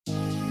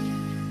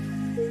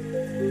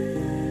Welcome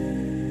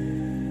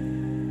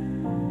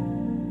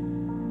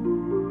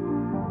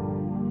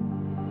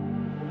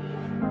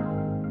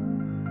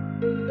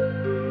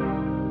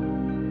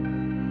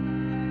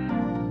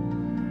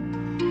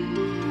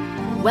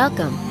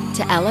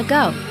to Ella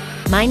Go.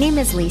 My name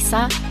is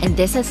Lisa, and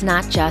this is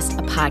not just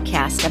a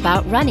podcast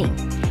about running.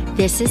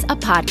 This is a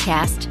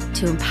podcast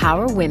to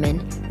empower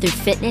women through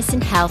fitness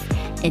and health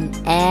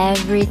and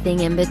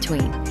everything in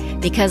between.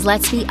 Because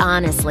let's be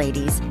honest,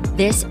 ladies,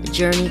 this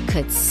journey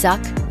could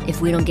suck if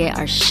we don't get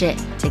our shit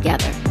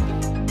together.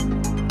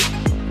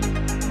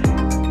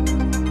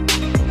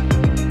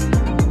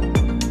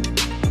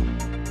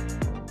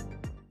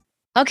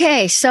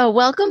 Okay, so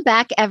welcome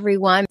back,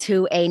 everyone,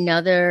 to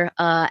another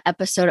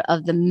episode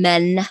of the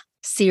Men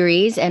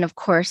series. And of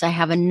course, I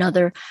have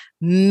another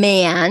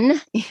man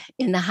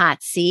in the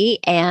hot seat.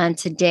 And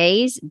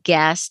today's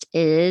guest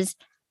is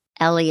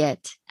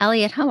Elliot.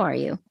 Elliot, how are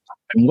you?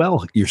 I'm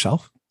well.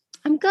 Yourself?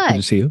 I'm good. Good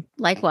to see you.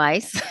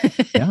 Likewise.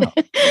 Yeah.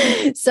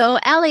 So,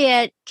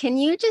 Elliot, can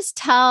you just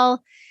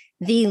tell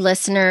the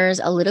listeners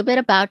a little bit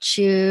about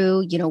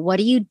you? You know, what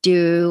do you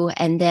do?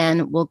 And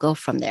then we'll go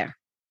from there.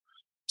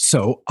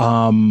 So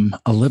a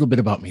little bit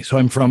about me. So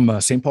I'm from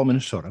St. Paul,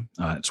 Minnesota.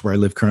 It's where I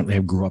live currently. I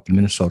grew up in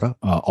Minnesota,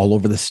 all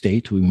over the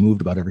state. We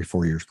moved about every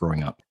 4 years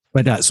growing up.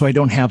 But so I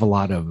don't have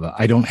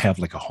I don't have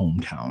like a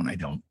hometown. I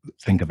don't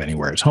think of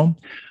anywhere as home.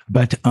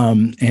 But,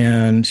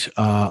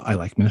 I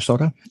like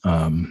Minnesota.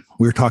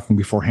 We were talking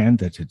beforehand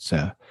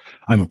that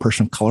I'm a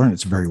person of color and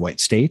it's a very white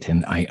state.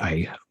 And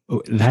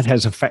that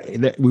has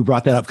effect. We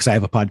brought that up because I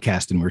have a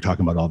podcast and we were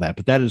talking about all that.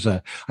 But that is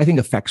I think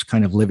affects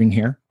kind of living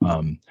here.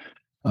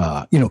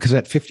 Because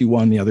at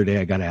 51 the other day,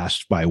 I got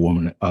asked by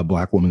a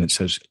black woman that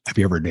says, have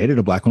you ever dated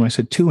a black woman? I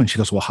said, 2. And she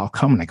goes, well, how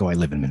come? And I go, I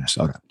live in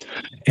Minnesota.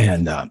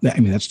 And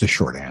that's the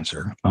short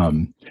answer.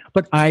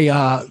 But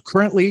I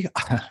currently,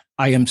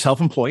 I am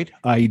self-employed.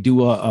 I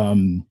do a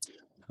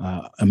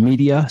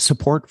media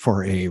support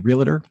for a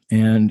realtor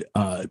and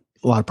a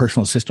lot of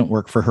personal assistant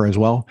work for her as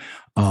well.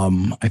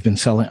 I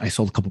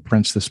sold a couple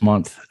prints this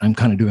month. I'm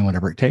kind of doing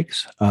whatever it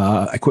takes.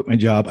 I quit my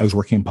job. I was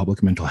working in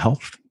public mental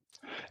health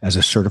as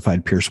a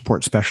certified peer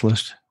support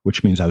specialist,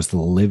 which means I was the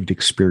lived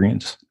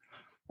experience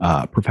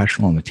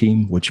professional on the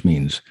team, which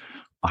means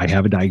I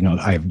have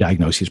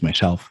diagnoses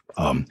myself,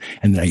 and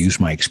then I use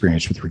my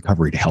experience with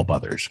recovery to help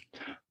others.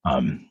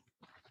 And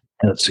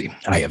let's see,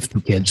 I have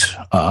 2 kids.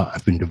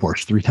 I've been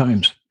divorced 3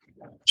 times.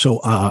 So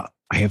I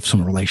have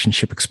some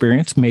relationship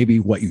experience, maybe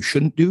what you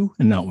shouldn't do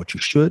and not what you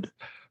should,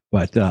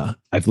 but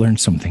I've learned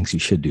some things you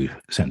should do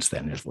since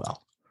then as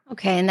well.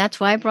 Okay, and that's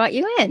why I brought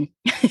you in.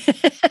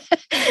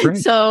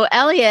 So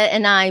Elliot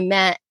and I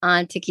met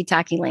on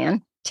TikTok,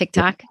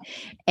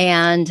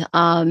 and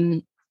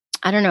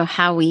I don't know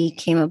how we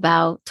came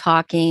about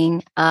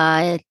talking.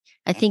 I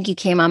think you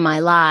came on my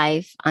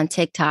live on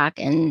TikTok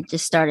and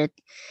just started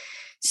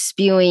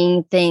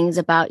spewing things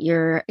about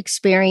your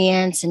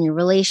experience and your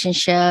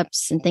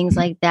relationships and things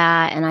like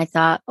that. And I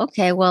thought,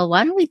 okay, well,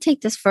 why don't we take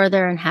this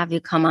further and have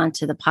you come on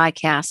to the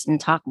podcast and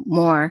talk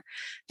more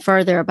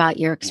further about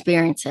your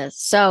experiences.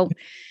 So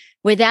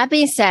with that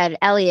being said,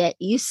 Elliot,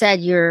 you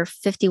said you're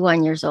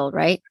 51 years old,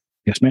 right?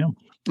 Yes, ma'am.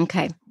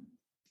 Okay.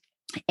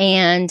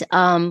 And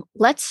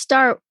let's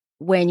start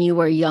when you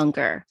were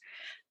younger.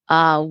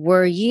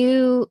 Were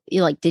you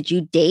did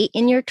you date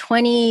in your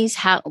 20s?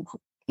 How,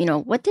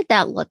 what did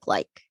that look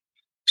like?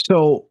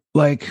 So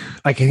like,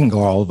 I think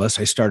all of us,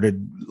 I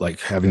started like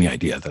having the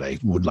idea that I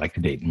would like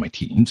to date in my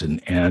teens and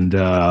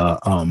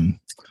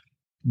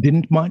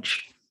didn't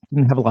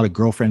have a lot of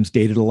girlfriends,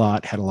 dated a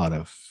lot, had a lot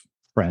of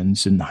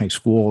friends in high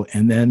school,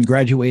 and then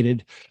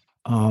graduated.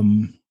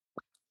 And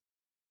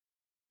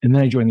then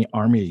I joined the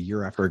Army a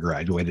year after I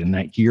graduated. And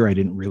that year, I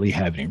didn't really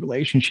have any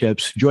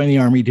relationships. Joined the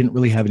Army, didn't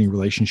really have any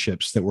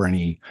relationships that were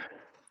I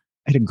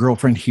had a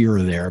girlfriend here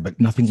or there, but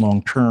nothing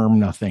long-term,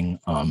 nothing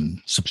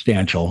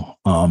substantial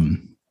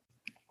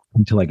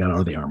until I got out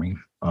of the Army.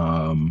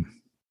 And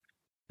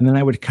then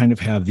I would kind of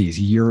have these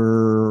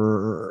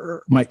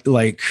year-long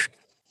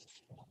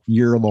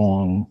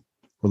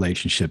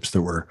relationships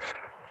that were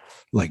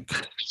like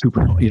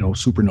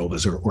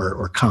supernovas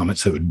or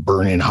comets that would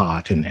burn in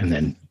hot and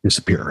then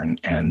disappear.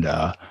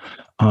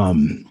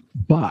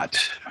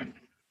 But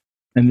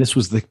this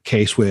was the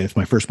case with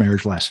my first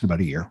marriage. Lasted about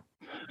a year.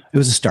 It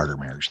was a starter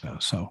marriage though.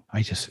 So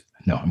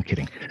I'm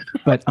kidding.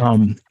 But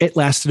it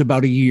lasted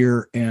about a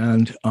year.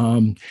 And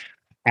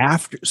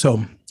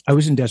so I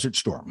was in Desert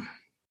Storm.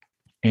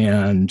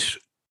 And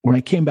when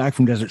I came back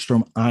from Desert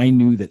Storm, I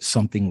knew that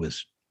something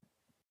was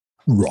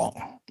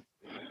wrong.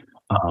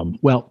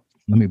 Well,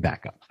 let me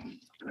back up.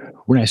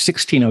 When I was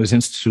 16, I was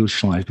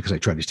institutionalized because I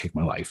tried to take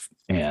my life.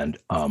 And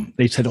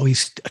they said, oh,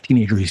 he's a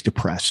teenager, he's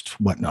depressed,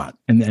 whatnot.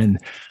 And then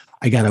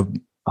I got a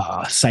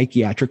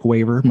psychiatric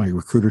waiver. My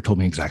recruiter told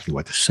me exactly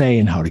what to say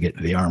and how to get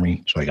into the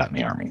Army. So I got in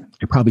the Army.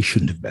 I probably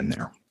shouldn't have been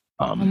there.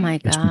 Oh my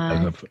God.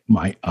 Because of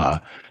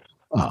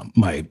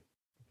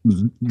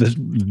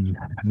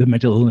the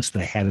mental illness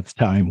that I had at the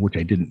time, which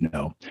I didn't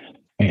know.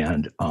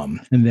 And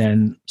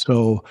then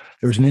so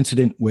there was an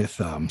incident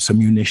with some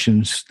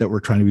munitions that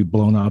were trying to be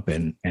blown up,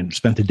 and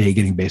spent the day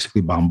getting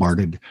basically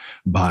bombarded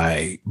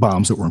by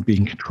bombs that weren't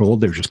being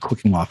controlled. They were just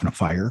cooking off in a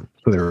fire.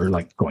 So they were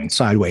like going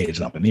sideways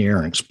and up in the air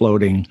and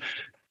exploding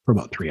for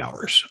about 3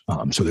 hours.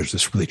 So there's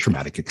this really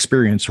traumatic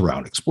experience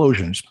around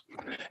explosions.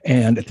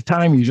 And at the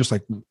time, you just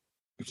like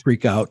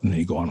freak out and then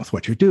you go on with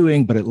what you're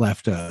doing, but it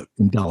left a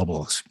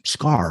indelible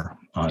scar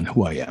on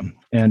who I am.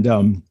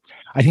 And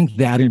I think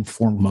that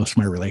informed most of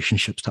my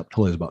relationships up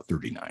till I was about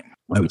 39.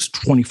 I was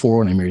 24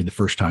 when I married the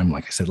first time.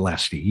 Like I said, it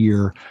lasted a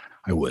year.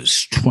 I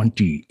was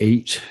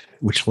 28,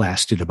 which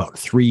lasted about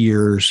 3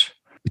 years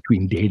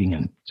between dating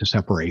and to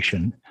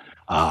separation.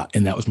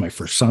 And that was my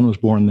first son was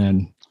born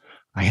then.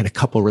 I had a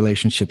couple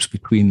relationships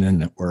between then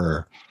that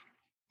were,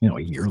 a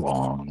year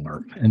long.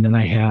 And then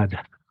I had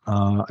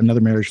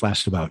another marriage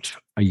lasted about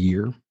a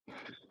year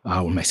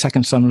when my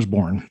second son was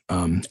born.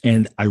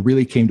 And I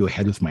really came to a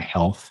head with my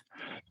health.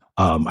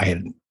 I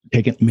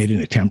had made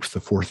an attempt the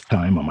fourth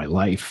time on my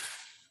life.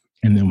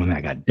 And then when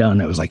that got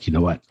done, I was like, you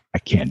know what? I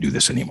can't do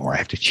this anymore. I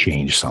have to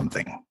change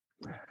something.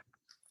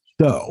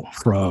 So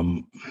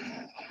from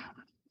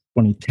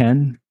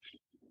 2010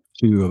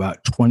 to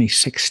about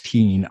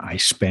 2016, I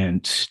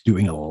spent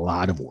doing a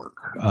lot of work,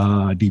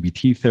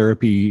 DBT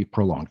therapy,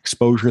 prolonged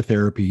exposure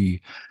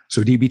therapy.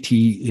 So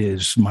DBT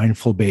is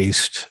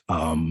mindful-based,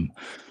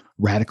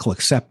 radical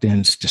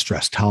acceptance,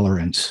 distress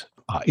tolerance,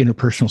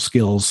 interpersonal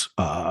skills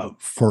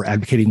for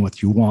advocating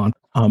what you want.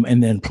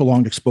 And then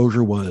prolonged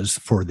exposure was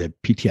for the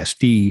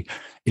PTSD.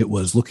 It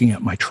was looking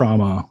at my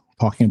trauma,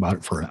 talking about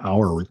it for an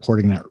hour,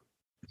 recording that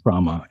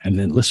trauma, and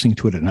then listening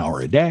to it an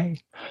hour a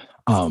day.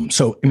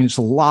 So, it's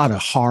a lot of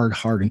hard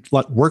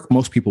work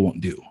most people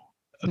won't do.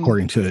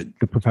 According to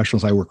the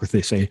professionals I work with,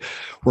 they say,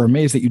 we're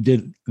amazed that you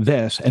did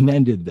this and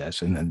then did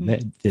this and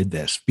then did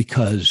this,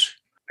 because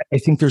I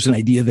think there's an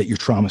idea that your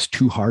trauma is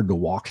too hard to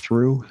walk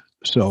through.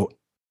 So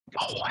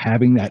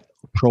having that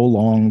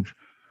prolonged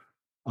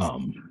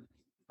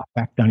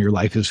effect on your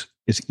life is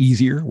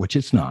easier, which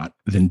it's not,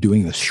 than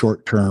doing the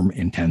short-term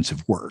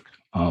intensive work.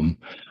 I'm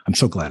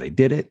so glad I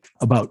did it.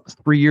 About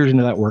 3 years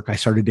into that work, I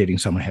started dating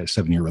someone who had a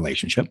 7-year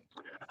relationship.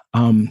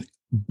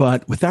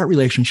 But with that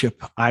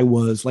relationship, I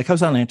was on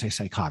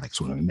antipsychotics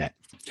when we met,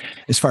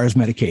 as far as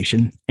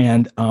medication.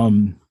 And,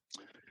 and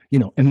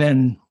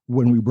then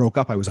when we broke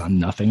up, I was on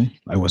nothing.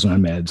 I wasn't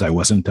on meds. I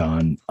wasn't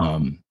on,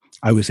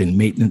 I was in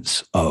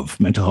maintenance of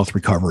mental health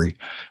recovery.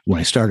 When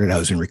I started, I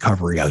was in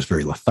recovery. I was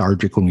very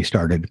lethargic when we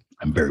started.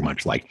 I'm very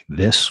much like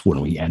this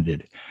when we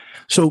ended.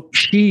 So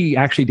she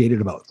actually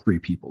dated about 3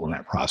 people in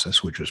that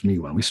process, which was me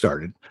when we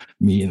started,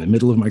 me in the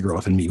middle of my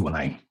growth, and me when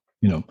I,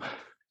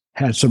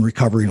 had some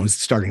recovery and was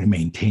starting to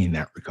maintain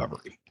that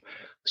recovery.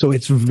 So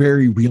it's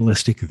very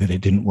realistic that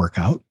it didn't work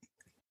out.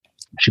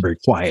 She's very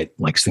quiet,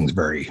 likes things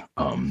very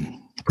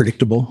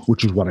predictable,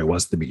 which is what I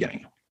was at the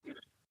beginning.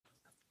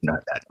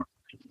 Not that.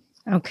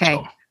 Okay.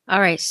 So. All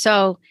right.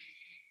 So,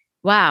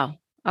 wow.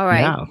 All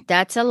right. Yeah.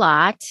 That's a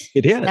lot.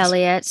 It is.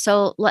 Elliot.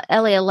 So,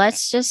 Elliot,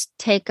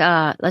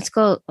 let's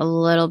go a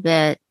little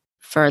bit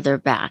further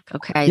back.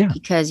 Okay. Yeah.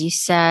 Because you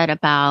said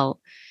about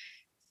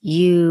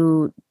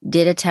you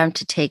did attempt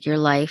to take your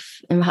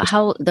life, and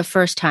how the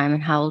first time,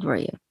 and how old were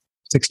you?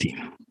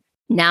 16.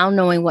 Now,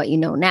 knowing what you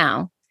know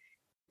now,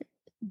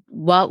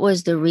 what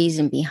was the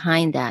reason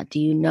behind that? Do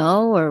you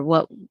know, or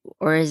what,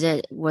 or is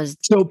it was?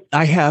 So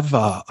I have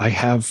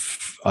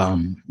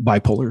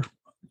bipolar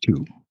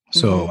 2.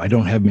 So I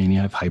don't have mania,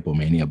 I have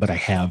hypomania, but I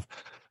have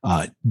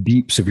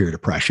deep, severe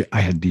depression.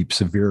 I had deep,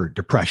 severe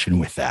depression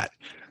with that.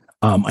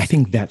 I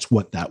think that's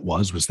what that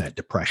was that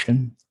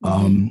depression.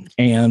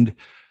 And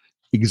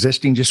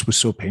existing just was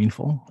so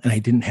painful, and I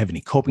didn't have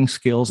any coping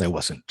skills. I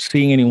wasn't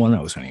seeing anyone.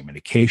 I wasn't on any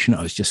medication.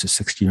 I was just a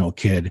 16-year-old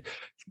kid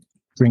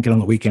drinking on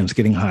the weekends,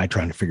 getting high,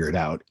 trying to figure it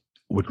out,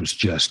 which was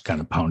just kind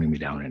of pounding me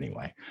down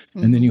anyway.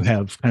 And then you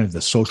have kind of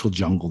the social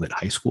jungle that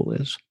high school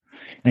is.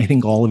 And I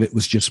think all of it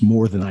was just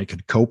more than I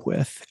could cope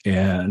with.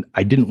 And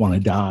I didn't want to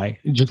die.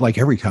 Just like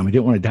every time I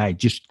didn't want to die, I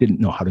just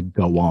didn't know how to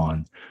go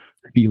on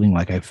feeling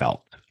like I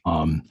felt.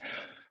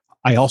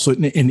 I also,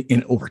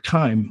 in over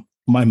time,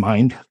 my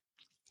mind,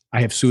 I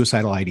have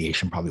suicidal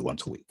ideation probably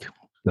once a week.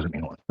 Doesn't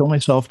mean I want to kill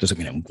myself. Doesn't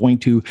mean I'm going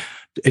to.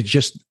 It's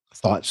just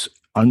thoughts,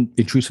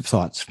 intrusive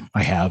thoughts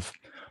I have.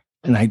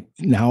 And I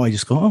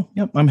just go, oh,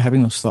 yep, I'm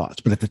having those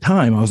thoughts. But at the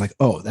time, I was like,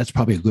 oh, that's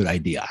probably a good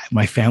idea.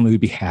 My family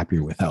would be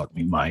happier without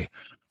me.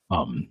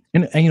 And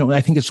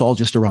I think it's all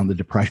just around the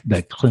depression,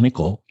 the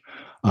clinical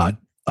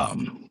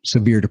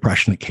severe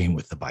depression that came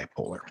with the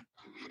bipolar.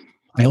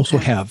 I also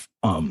have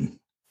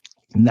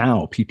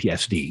now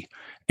PTSD,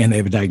 and they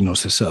have a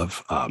diagnosis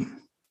of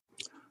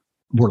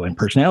borderline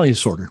personality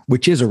disorder,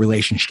 which is a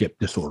relationship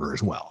disorder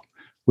as well,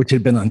 which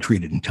had been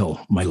untreated until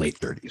my late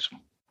 30s.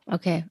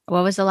 Okay.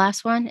 What was the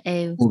last one?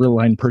 A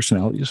borderline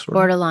personality disorder.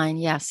 Borderline.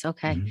 Yes.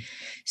 Okay.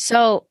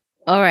 So,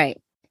 all right.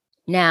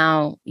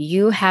 Now,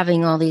 you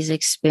having all these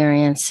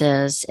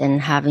experiences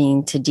and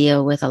having to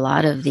deal with a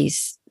lot of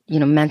these,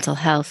 mental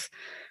health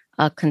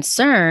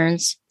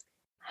concerns,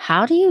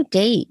 how do you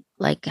date?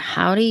 Like,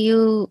 how do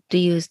you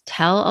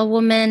tell a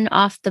woman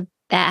off the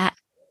bat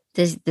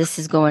this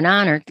is going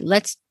on? Or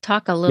let's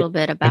talk a Yeah, little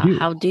bit I about do.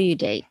 how do you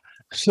date?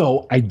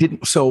 So I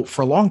didn't. So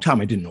for a long time,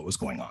 I didn't know what was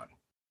going on.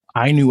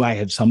 I knew I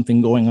had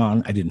something going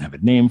on. I didn't have a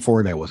name for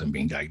it. I wasn't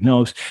being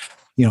diagnosed.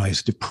 I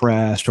was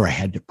depressed or I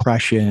had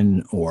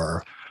depression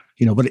or,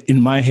 but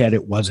in my head,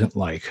 it wasn't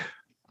like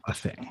a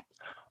thing.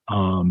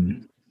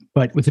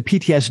 But with the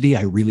PTSD,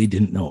 I really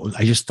didn't know.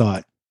 I just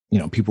thought,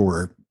 people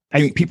were,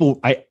 I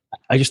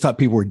just thought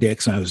people were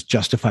dicks and I was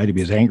justified to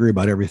be as angry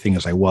about everything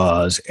as I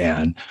was.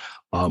 And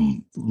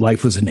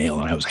life was a nail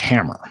and I was a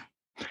hammer.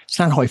 It's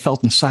not how I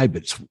felt inside,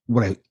 but it's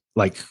what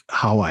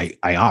how I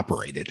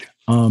operated.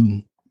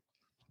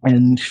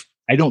 And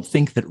I don't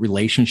think that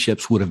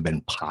relationships would have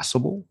been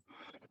possible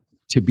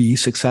to be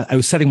success. I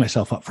was setting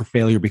myself up for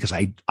failure because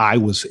I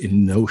was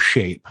in no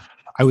shape.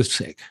 I was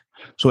sick.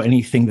 So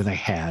anything that I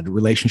had,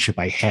 relationship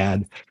I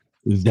had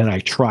that I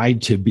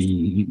tried to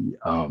be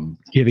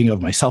giving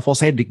of myself, all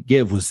I had to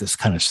give was this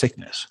kind of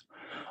sickness.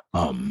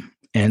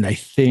 And I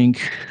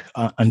think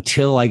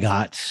until I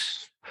got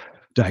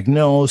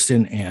diagnosed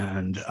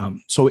and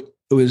so it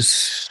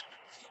was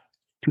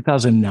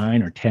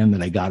 2009 or 10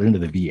 that I got into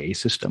the VA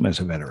system as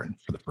a veteran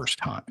for the first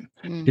time.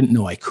 Didn't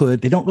know I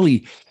could. They don't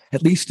really,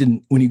 at least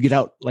when you get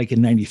out, like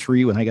in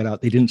 93, when I got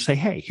out, they didn't say,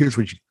 hey, here's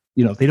what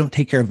they don't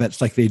take care of vets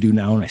like they do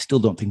now. And I still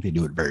don't think they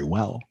do it very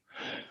well,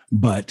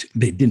 but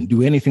they didn't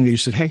do anything. They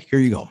just said, hey, here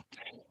you go.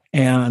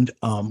 And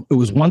it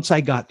was once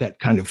I got that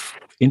kind of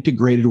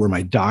integrated where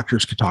my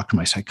doctors could talk to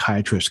my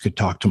psychiatrist, could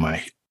talk to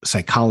my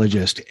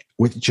psychologist,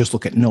 with just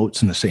look at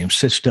notes in the same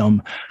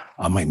system.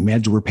 My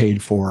meds were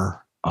paid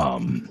for.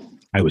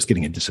 I was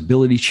getting a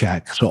disability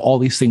check. So all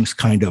these things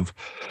kind of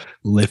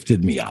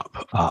lifted me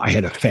up. I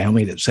had a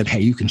family that said,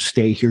 hey, you can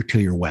stay here till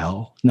you're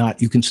well,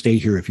 not you can stay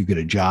here if you get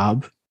a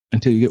job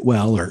until you get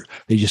well, or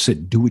they just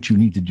said, do what you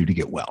need to do to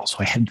get well. So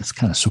I had this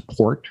kind of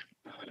support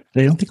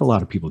that I don't think a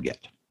lot of people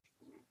get,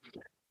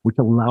 which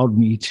allowed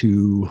me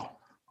to,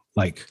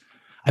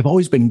 I've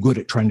always been good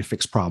at trying to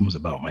fix problems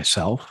about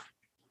myself.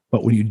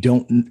 But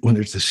when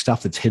there's this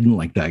stuff that's hidden,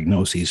 like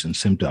diagnoses and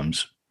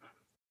symptoms,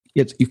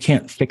 you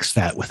can't fix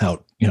that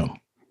without,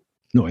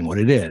 knowing what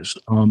it is.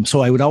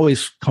 So I would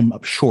always come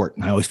up short,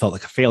 and I always felt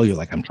like a failure,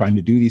 like I'm trying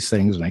to do these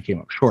things and I came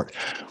up short.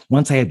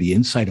 Once I had the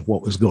insight of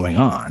what was going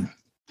on,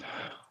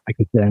 I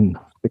could then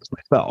fix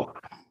myself.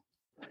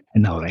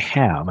 And now that I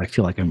have, I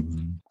feel like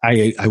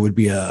I would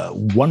be a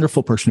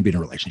wonderful person to be in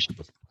a relationship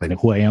with. I know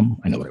who I am.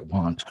 I know what I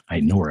want. I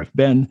know where I've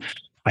been.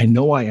 I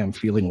know I am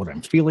feeling what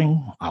I'm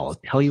feeling. I'll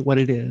tell you what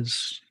it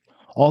is.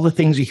 All the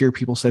things you hear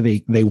people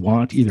say they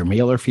want, either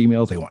male or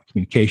female, they want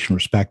communication,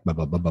 respect, blah,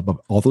 blah, blah, blah, blah.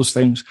 All those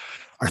things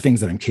are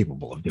things that I'm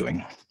capable of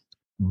doing.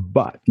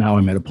 But now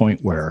I'm at a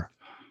point where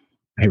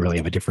I really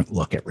have a different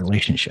look at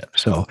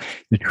relationships. So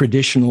the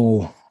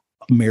traditional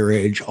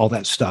marriage, all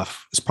that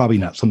stuff is probably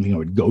not something I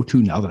would go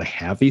to now that I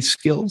have these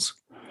skills.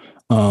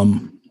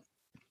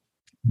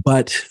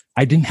 But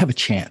I didn't have a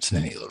chance in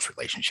any of those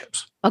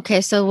relationships. Okay,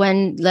 so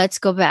let's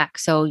go back.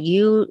 So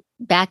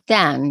back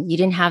then, you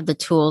didn't have the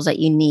tools that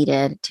you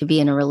needed to be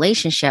in a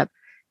relationship,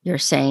 you're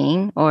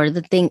saying, or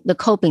the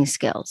coping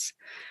skills.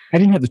 I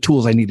didn't have the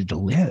tools I needed to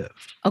live.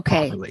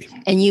 Okay. Properly.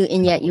 And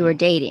yet you were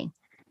dating.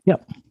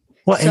 Yep.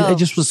 Well, and I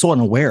just was so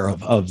unaware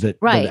of that,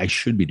 right, that I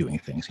should be doing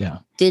things. Yeah.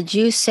 Did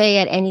you say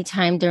at any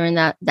time during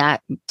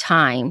that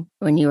time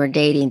when you were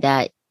dating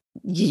did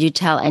you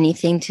tell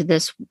anything to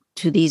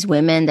these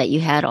women that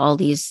you had all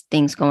these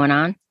things going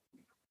on?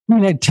 I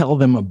mean, I'd tell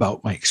them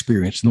about my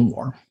experience in the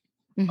war.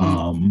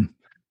 Mm-hmm.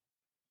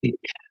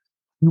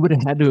 You would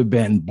have had to have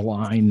been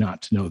blind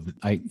not to know that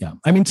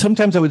I mean,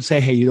 sometimes I would say,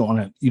 hey, you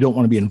don't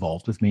want to be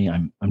involved with me.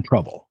 I'm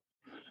trouble.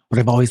 But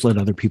I've always let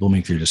other people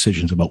make their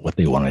decisions about what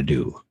they want to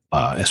do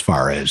as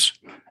far as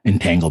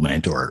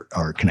entanglement or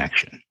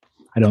connection.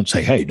 I don't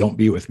say, hey, don't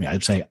be with me.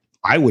 I'd say,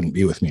 I wouldn't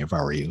be with me if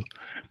I were you.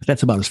 But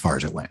that's about as far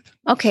as it went.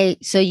 Okay.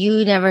 So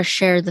you never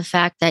shared the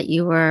fact that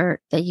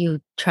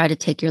you tried to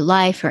take your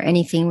life or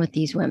anything with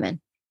these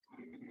women?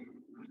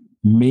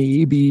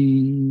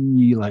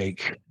 Maybe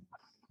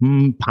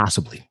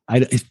possibly. I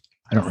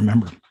don't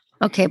remember.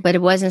 Okay. But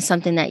it wasn't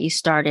something that you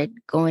started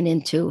going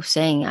into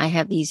saying, I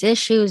have these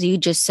issues. You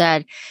just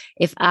said,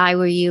 if I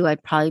were you,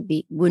 I'd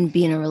probably wouldn't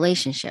be in a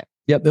relationship.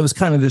 Yep. There was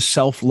kind of this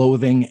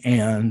self-loathing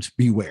and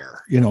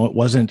beware. It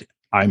wasn't,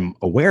 I'm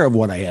aware of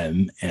what I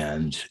am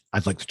and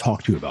I'd like to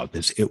talk to you about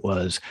this. It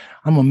was,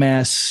 I'm a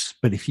mess,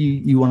 but if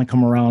you want to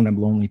come around, I'm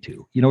lonely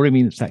too. You know what I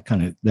mean? It's that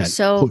kind of that.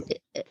 So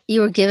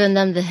you were giving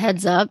them the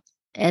heads up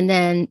and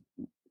then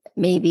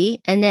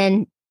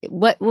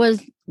what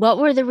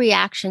were the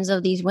reactions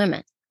of these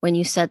women when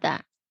you said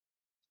that?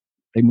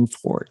 They moved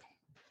forward.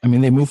 I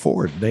mean,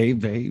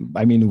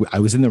 I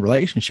was in the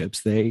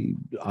relationships.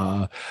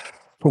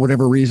 For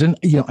whatever reason,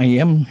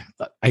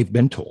 I've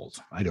been told,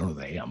 I don't know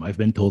that I am, I've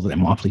been told that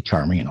I'm awfully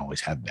charming and always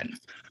have been.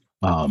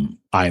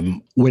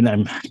 When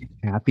I'm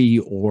happy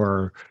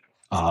or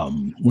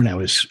when I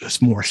was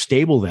more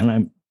stable,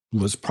 then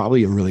was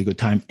probably a really good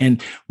time.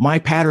 And my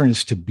pattern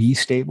is to be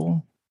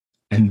stable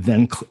and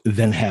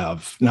then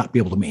have not be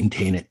able to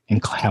maintain it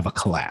and have a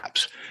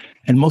collapse.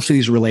 And most of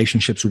these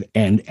relationships would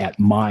end at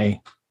my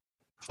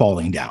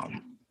falling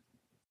down.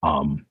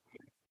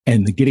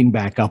 And the getting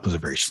back up was a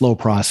very slow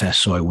process,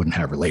 so I wouldn't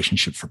have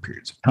relationships for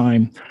periods of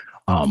time.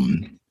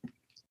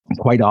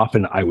 Quite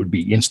often, I would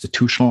be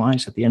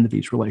institutionalized at the end of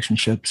these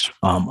relationships.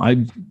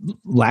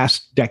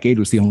 Last decade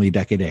was the only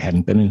decade I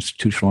hadn't been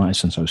institutionalized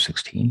since I was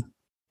 16.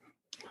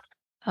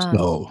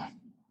 So,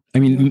 I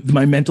mean,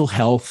 my mental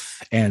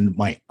health and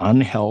my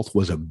unhealth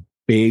was a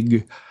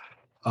big,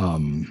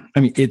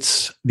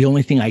 it's the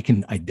only thing I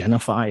can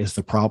identify as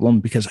the problem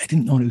because I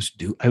didn't know what it was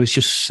do. I was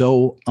just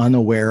so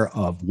unaware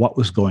of what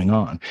was going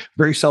on,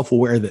 very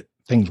self-aware that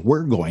things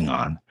were going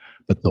on,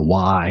 but the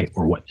why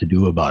or what to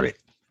do about it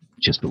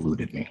just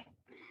eluded me.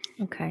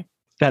 Okay.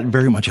 That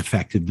very much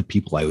affected the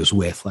people I was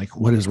with. Like,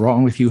 what is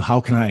wrong with you?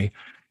 How can I,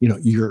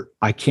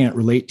 I can't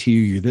relate to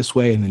you. You're this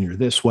way and then you're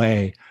this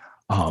way.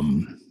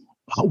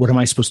 What am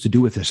I supposed to do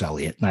with this,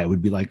 Elliot? And I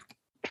would be like,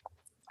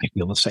 I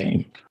feel the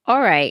same.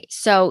 All right.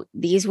 So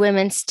these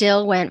women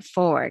still went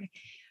forward.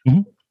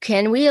 Mm-hmm.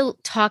 Can we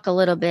talk a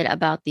little bit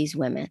about these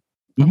women?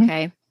 Mm-hmm.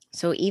 Okay.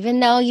 So even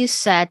though you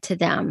said to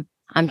them,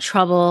 I'm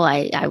trouble,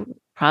 I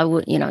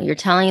probably, you're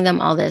telling them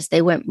all this,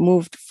 they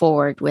moved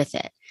forward with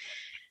it.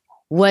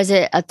 Was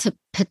it a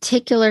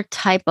particular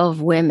type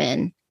of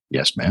women?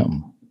 Yes,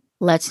 ma'am.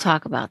 Let's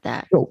talk about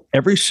that. So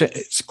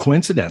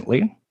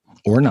coincidentally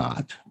or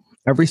not,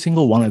 every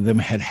single one of them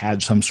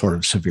had some sort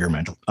of severe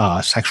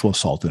sexual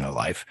assault in their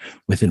life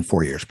within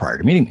 4 years prior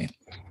to meeting me.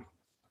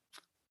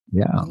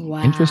 Yeah.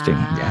 Wow. Interesting.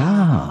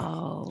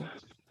 Yeah.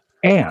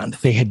 And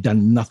they had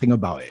done nothing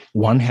about it.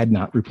 One had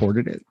not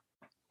reported it.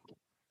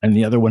 And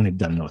the other one had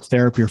done no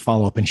therapy or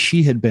follow-up. And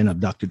she had been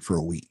abducted for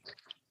a week.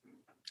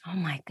 Oh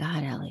my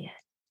God, Elliot.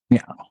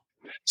 Yeah.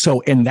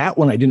 So, and that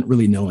one I didn't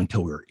really know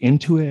until we were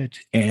into it.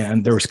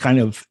 And there was kind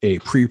of a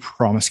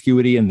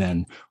pre-promiscuity. And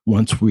then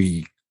once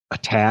we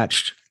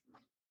attached,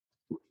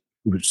 it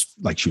was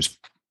like she was,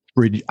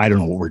 I don't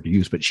know what word to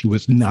use, but she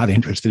was not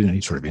interested in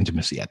any sort of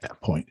intimacy at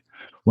that point.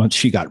 Once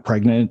she got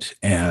pregnant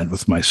and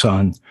with my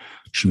son,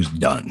 she was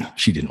done.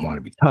 She didn't want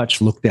to be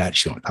touched, looked at.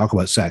 She didn't want to talk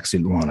about sex,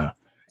 didn't want to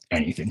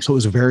anything. So it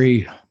was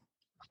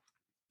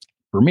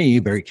for me,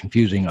 very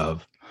confusing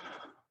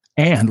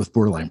and with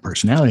borderline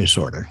personality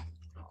disorder,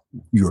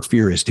 your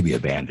fear is to be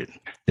abandoned,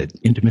 that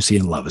intimacy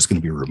and love is going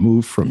to be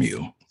removed from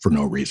you for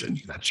no reason.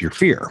 That's your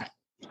fear.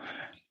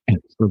 And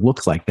it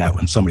looks like that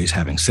when somebody's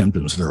having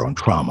symptoms of their own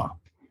trauma,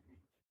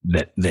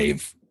 that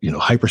they've,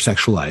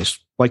 hypersexualized,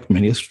 like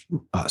many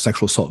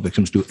sexual assault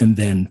victims do, and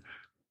then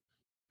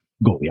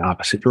go the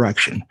opposite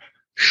direction.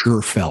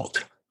 Sure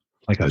felt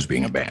like I was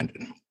being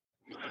abandoned.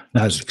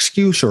 Not as an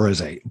excuse or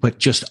but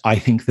just I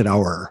think that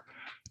our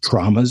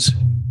traumas,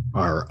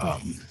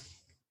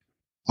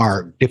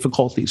 our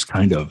difficulties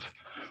kind of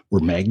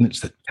were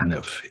magnets that kind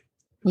of,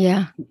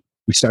 we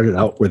started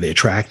out where they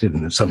attracted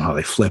and then somehow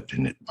they flipped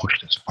and it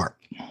pushed us apart.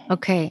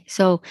 Okay.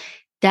 So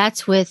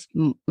that's with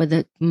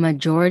the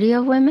majority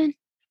of women?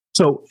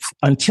 So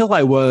until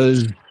I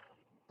was,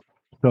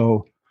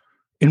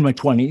 in my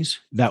 20s,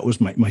 that was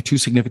my two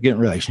significant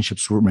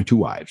relationships were my two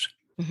wives.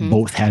 Mm-hmm.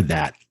 Both had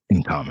that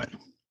in common.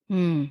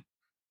 Mm.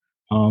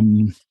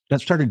 That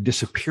started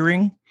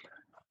disappearing.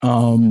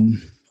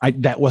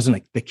 That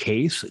wasn't the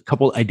case.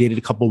 I dated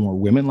a couple more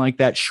women like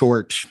that,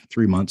 short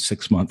 3 months,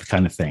 6 month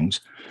kind of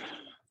things.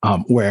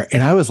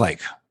 And I was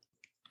like,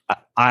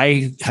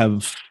 I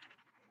have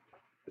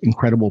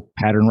incredible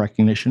pattern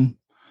recognition.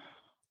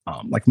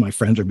 Like my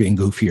friends are being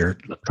goofy or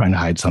trying to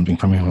hide something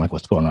from me. I'm like,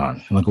 what's going on?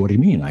 And they'll go, what do you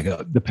mean? I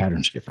go, the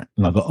pattern's different.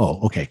 And I'll go, oh,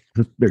 okay.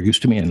 They're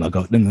used to me. And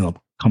then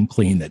they'll come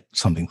clean that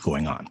something's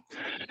going on.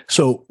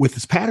 So with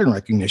this pattern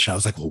recognition, I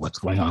was like, well, what's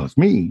going on with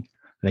me?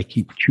 And I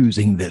keep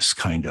choosing this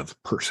kind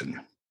of person.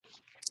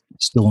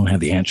 Still don't have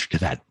the answer to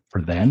that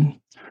for then.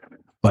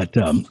 But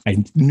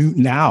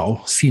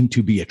I seem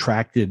to be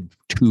attracted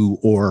to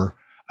or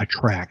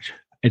attract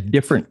a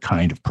different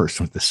kind of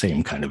person with the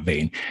same kind of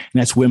vein.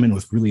 And that's women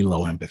with really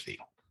low empathy.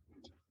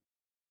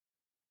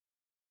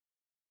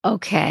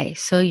 Okay.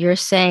 So you're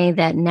saying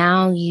that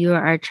now you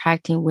are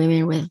attracting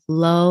women with a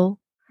low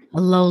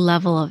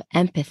level of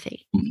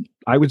empathy.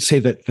 I would say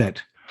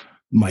that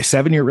my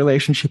 7-year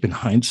relationship in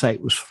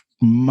hindsight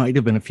might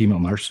have been a female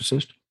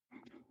narcissist.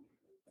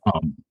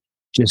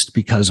 Just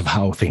because of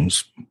how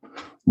things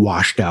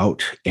washed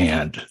out.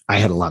 And I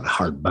had a lot of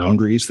hard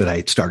boundaries that I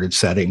had started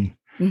setting.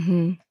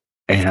 Mm-hmm.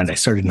 And I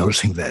started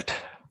noticing that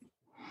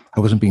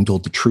I wasn't being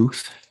told the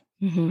truth.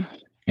 Mm-hmm.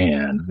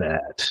 And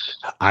that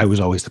I was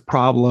always the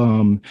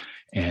problem.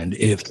 And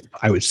if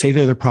I would say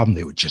they're the problem,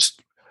 they would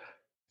just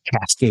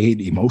cascade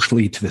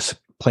emotionally to this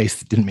place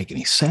that didn't make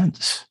any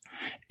sense.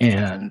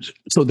 And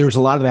so there was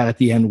a lot of that at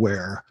the end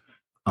where,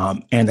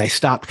 and I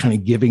stopped kind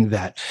of giving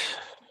that,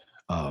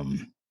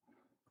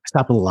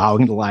 stop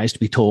allowing the lies to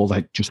be told.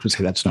 I just would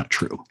say that's not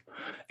true.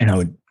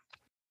 And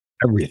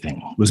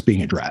everything was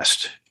being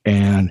addressed.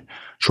 And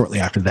shortly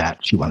after that,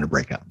 she wanted to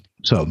break up.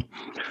 So,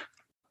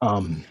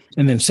 and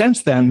then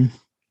since then,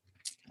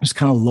 it's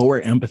kind of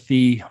lower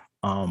empathy.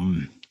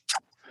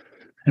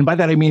 And by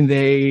that, I mean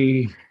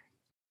they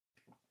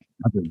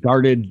are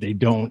guarded. They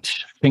don't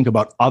think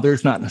about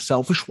others, not in a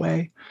selfish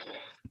way,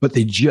 but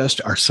they just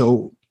are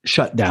so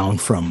shut down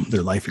from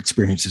their life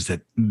experiences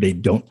that they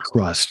don't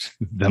trust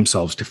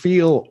themselves to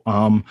feel.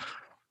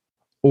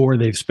 Or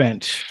they've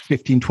spent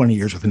 15, 20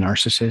 years with a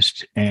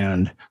narcissist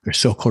and they're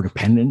so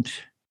codependent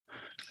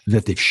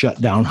that they've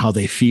shut down how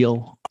they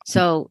feel.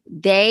 So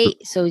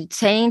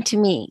saying to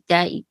me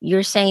that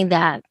you're saying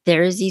that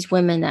there's these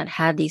women that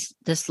had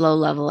this low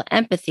level of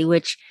empathy,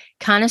 which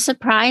kind of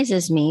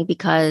surprises me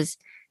because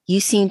you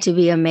seem to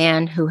be a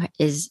man who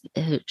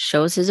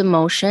shows his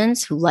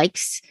emotions, who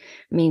likes,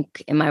 I mean,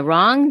 am I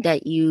wrong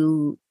that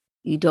you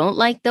don't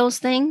like those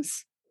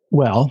things?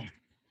 Well,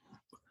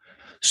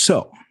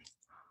 so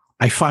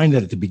I find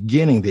that at the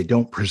beginning, they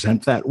don't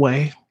present that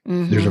way.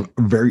 Mm-hmm. There's a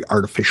very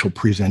artificial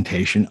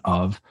presentation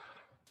of,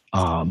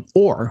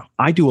 or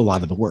I do a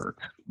lot of the work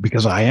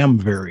because I am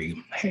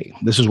very, hey,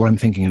 this is what I'm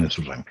thinking and this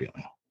is what I'm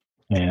feeling.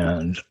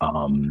 And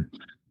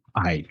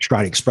I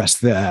try to express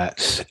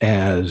that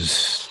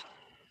as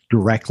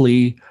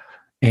directly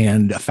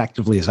and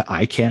effectively as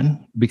I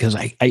can, because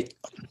I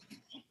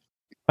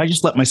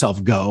just let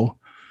myself go.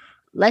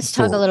 Let's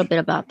talk a little bit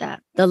about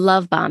that. The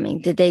love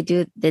bombing.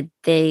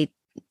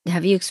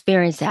 Have you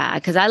experienced that?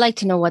 Because I like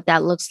to know what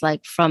that looks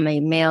like from a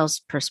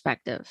male's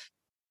perspective.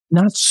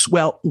 Not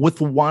well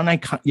with one.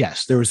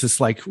 Yes, there was this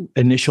like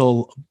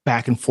initial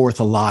back and forth,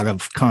 a lot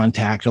of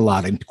contact, a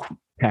lot of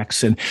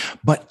texts,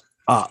 but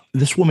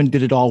this woman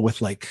did it all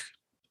with like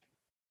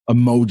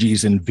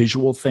emojis and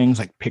visual things,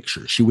 like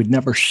pictures. She would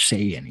never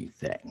say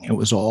anything. It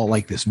was all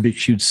like this.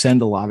 She'd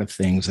send a lot of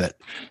things that,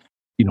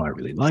 I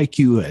really like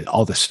you, and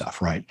all this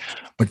stuff, right?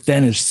 But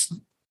then as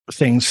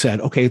things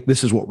said, okay,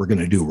 this is what we're going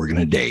to do. We're going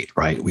to date,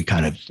 right? We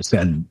kind of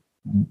said,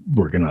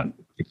 we're going to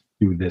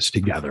do this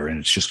together and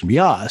it's just going to be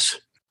us.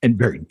 And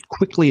very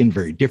quickly and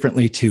very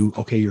differently to,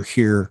 okay, you're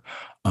here.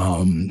 I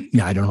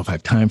don't know if I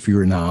have time for you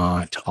or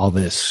not. All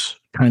this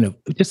kind of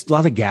just a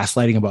lot of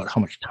gaslighting about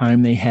how much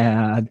time they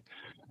had.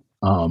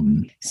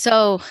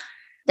 So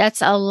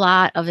that's a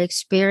lot of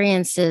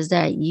experiences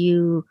that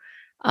you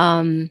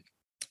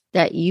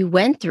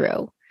went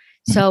through.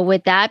 So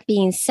with that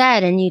being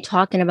said, and you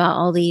talking about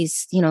all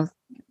these, the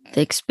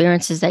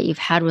experiences that you've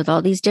had with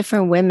all these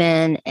different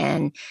women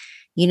and,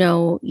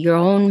 your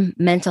own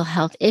mental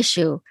health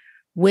issue,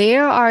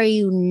 where are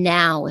you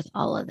now with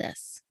all of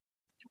this?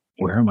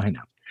 Where am I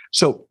now?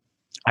 So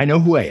I know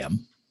who I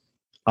am.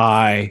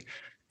 I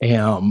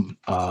am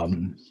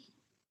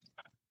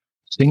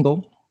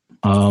single.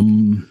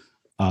 The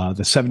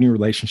 7-year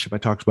relationship I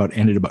talked about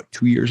ended about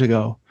 2 years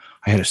ago.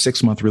 I had a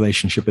 6-month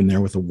relationship in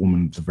there with a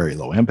woman with very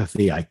low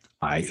empathy.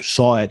 I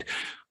saw it.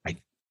 It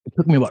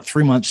took me about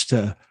 3 months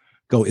to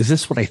go, is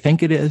this what I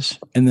think it is?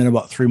 And then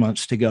about 3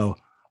 months to go,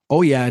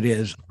 oh yeah, it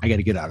is. I got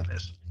to get out of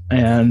this.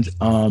 And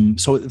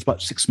so it's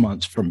about 6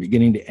 months from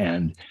beginning to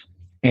end.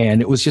 And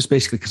it was just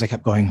basically because I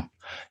kept going,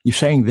 you're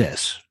saying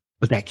this,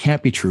 but that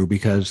can't be true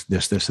because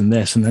this, and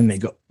this. And then they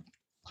go,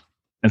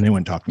 and they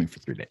wouldn't talk to me for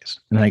 3 days.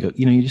 And then I go,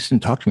 you just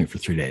didn't talk to me for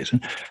 3 days.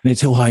 And they'd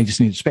say, well, I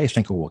just need space.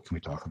 And I go, well, can we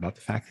talk about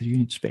the fact that you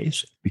need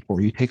space before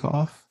you take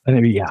off? And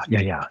they'd be,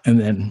 yeah. And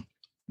then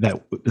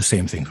the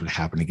same things would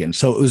happen again.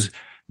 So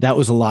that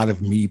was a lot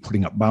of me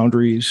putting up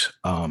boundaries.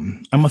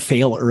 I'm a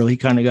fail early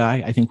kind of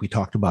guy. I think we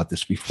talked about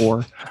this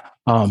before.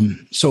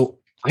 So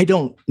I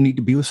don't need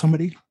to be with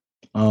somebody.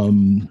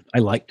 I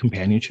like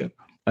companionship.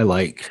 I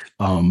like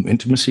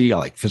intimacy. I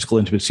like physical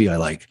intimacy. I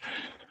like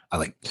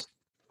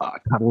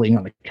cuddling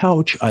on the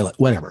couch. I like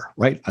whatever,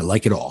 right? I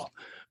like it all,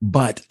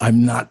 but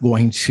I'm not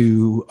going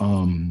to,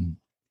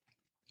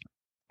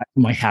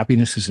 my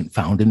happiness isn't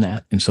found in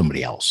that, in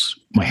somebody else.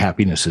 My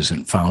happiness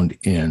isn't found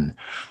in,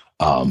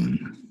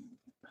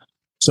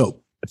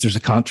 so if there's a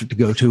concert to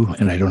go to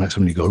and I don't have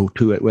somebody to go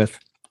to it with,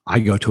 I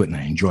go to it and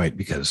I enjoy it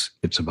because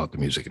it's about the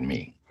music and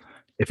me.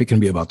 If it can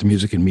be about the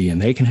music and me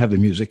and they can have the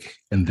music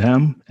and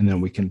them, and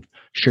then we can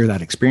share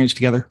that experience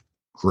together,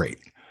 great.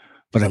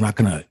 But I'm not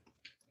going to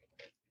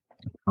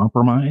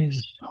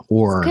compromise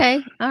or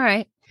okay, all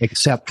right,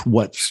 accept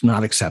what's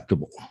not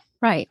acceptable.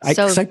 Right.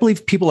 So I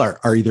believe people are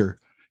either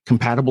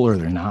compatible or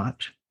they're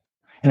not.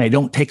 And I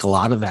don't take a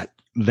lot of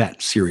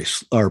that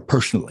serious or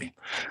personally.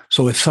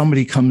 So if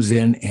somebody comes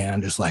in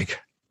and is like,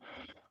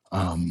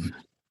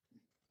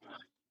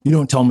 you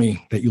don't tell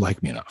me that you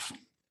like me enough,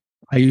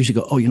 I usually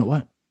go, oh, you know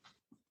what?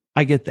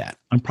 I get that.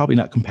 I'm probably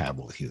not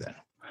compatible with you then.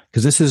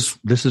 Because this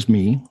is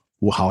me,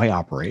 how I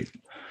operate.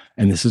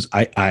 And this is,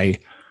 I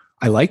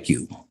like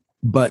you,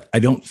 but I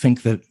don't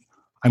think that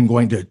I'm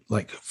going to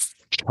like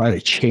try to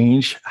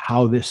change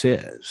how this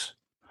is,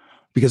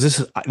 because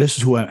this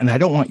is who I am, and I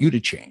don't want you to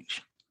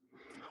change.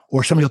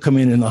 Or somebody will come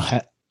in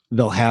and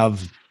they'll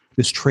have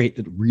this trait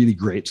that really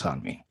grates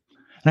on me.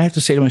 And I have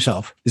to say to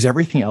myself, is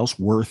everything else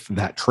worth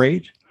that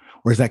trait?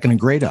 Or is that going to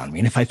grate on me?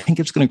 And if I think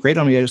it's going to grate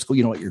on me, I just go,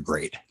 you know what, you're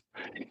great.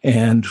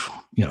 And,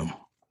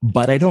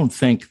 but I don't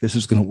think this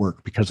is going to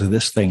work because of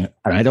this thing.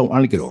 And I don't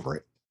want to get over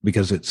it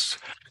because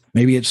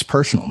maybe it's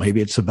personal.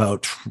 Maybe it's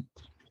about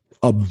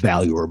a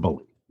value or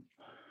belief.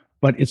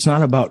 but it's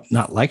not about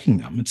not liking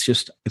them. It's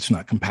just, it's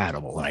not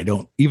compatible. And I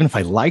don't, even if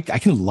I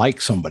can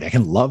like somebody, I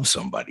can love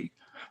somebody.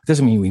 It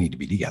doesn't mean we need to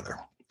be together.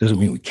 It doesn't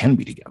mean we can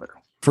be together.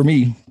 For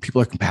me,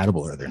 people are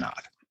compatible or they're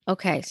not.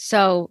 Okay.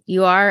 So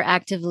you are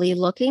actively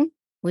looking,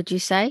 would you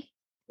say?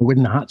 I would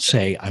not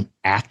say I'm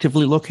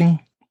actively looking.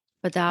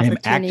 But the I'm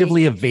opportunity.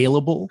 actively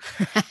available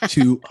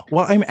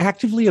I'm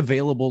actively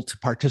available to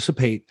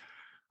participate.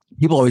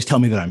 People always tell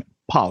me that I'm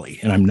poly,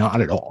 and I'm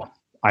not at all.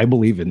 I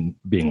believe in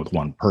being with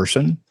one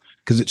person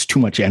because it's too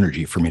much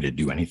energy for me to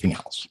do anything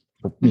else,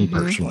 for me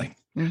personally.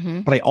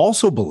 But I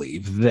also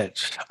believe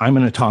that I'm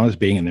an autonomous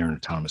being and they're an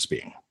autonomous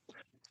being.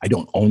 I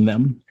don't own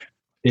them.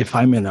 If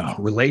I'm in a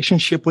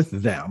relationship with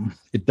them,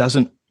 it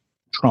doesn't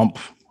trump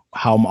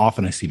how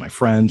often I see my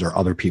friends or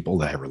other people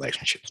that I have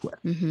relationships with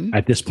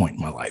at this point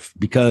in my life,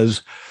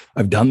 because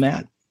I've done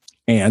that.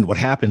 And what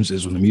happens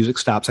is when the music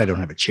stops, I don't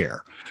have a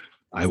chair.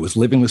 I was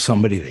living with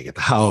somebody, they get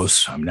the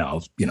house. I'm now,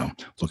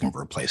 looking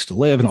for a place to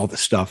live and all this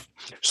stuff.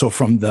 So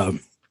when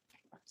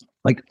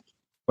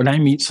I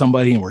meet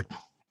somebody and we're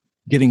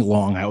getting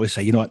along, I always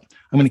say, you know what,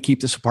 I'm going to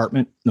keep this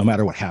apartment no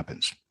matter what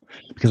happens,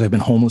 because I've been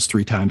homeless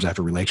 3 times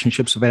after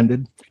relationships have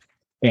ended.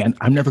 And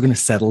I'm never going to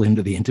settle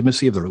into the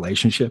intimacy of the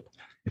relationship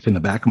if in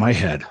the back of my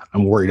head,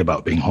 I'm worried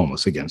about being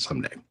homeless again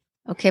someday.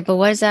 Okay. But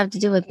what does that have to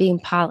do with being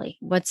poly?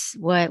 Let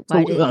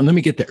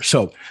me get there.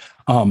 So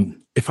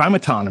if I'm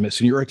autonomous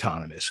and you're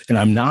autonomous and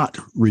I'm not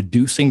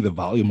reducing the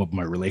volume of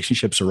my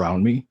relationships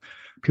around me,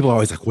 people are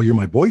always like, well, you're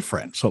my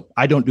boyfriend. So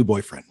I don't do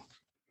boyfriend.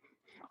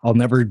 I'll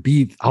never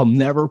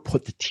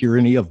put the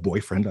tyranny of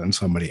boyfriend on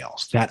somebody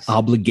else. That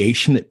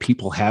obligation that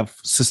people have,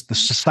 the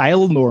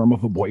societal norm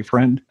of a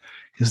boyfriend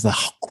is the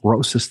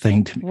grossest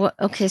thing to me.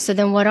 Okay. So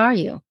then what are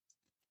you?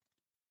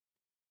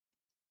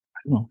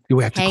 Do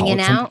we have to hanging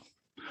call it out?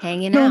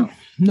 Hanging out?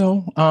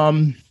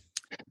 No.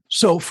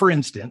 So for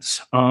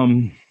instance,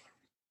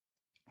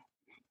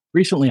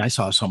 recently I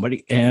saw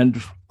somebody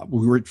and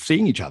we were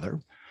seeing each other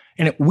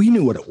and we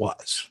knew what it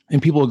was. And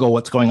people will go,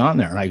 what's going on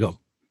there? And I go,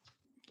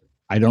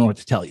 I don't know what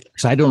to tell you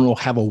because I don't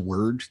have a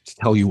word to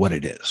tell you what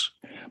it is.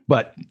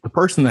 But the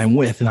person that I'm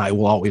with and I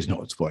will always know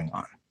what's going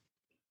on.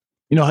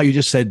 You know how you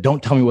just said,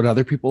 don't tell me what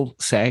other people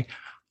say.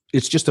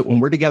 It's just that when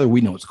we're together,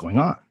 we know what's going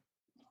on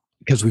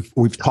because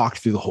we've talked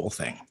through the whole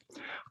thing.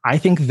 I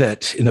think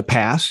that in the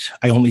past,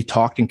 I only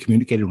talked and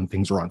communicated when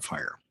things were on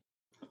fire.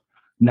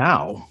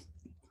 Now,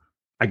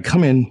 I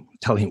come in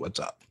telling you what's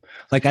up.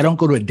 Like I don't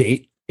go to a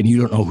date and you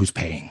don't know who's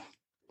paying.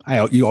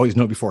 You always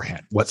know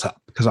beforehand what's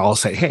up because I'll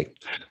say, hey,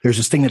 there's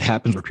this thing that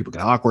happens where people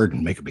get awkward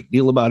and make a big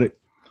deal about it.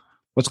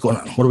 What's going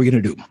on? What are we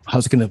going to do?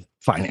 How's it going to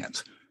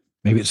finance?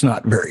 Maybe it's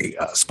not very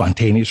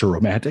spontaneous or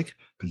romantic,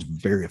 but it's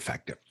very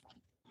effective.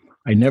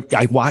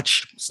 I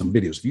watch some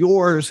videos of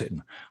yours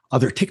and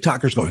other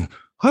TikTokers going,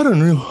 I don't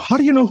know. How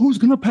do you know who's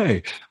going to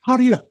pay?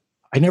 I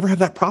never have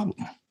that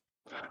problem.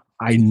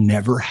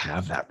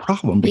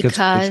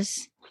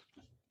 Because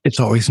it's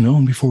always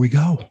known before we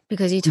go.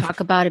 Because you talk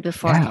about it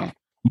beforehand.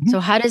 Yeah. So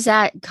how does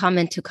that come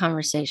into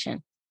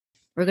conversation?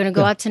 We're going to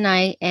go out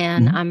tonight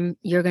and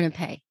you're going to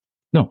pay.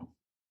 No,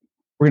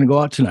 we're going to go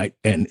out tonight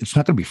and it's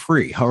not going to be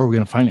free. How are we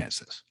going to finance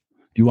this?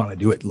 Do you want to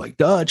do it like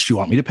Dutch? Do you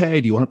want me to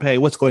pay? Do you want to pay?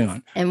 What's going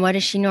on? And what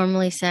does she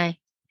normally say?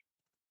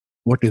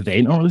 What do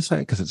they normally say?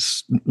 Because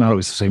it's not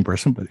always the same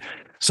person, but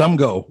some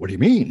go, what do you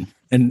mean?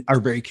 And are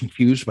very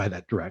confused by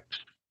that direct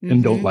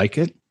and don't like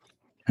it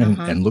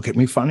and look at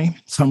me funny.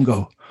 Some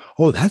go,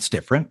 oh, that's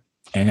different.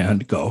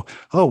 And go,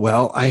 oh,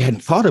 well, I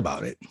hadn't thought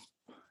about it.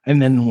 And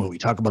then when we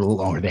talk about it a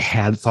little longer, they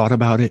had thought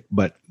about it,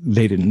 but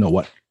they didn't know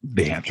what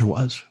the answer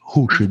was.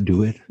 Who should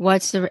do it?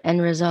 What's the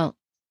end result?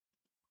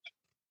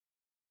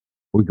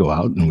 We go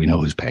out and we know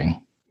who's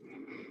paying.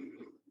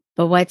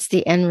 But what's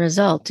the end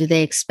result? Do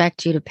they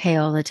expect you to pay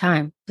all the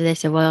time? Do they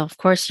say, well, of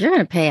course you're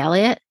going to pay,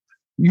 Elliot?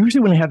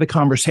 Usually when I have the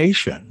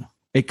conversation,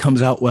 it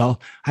comes out,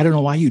 well, I don't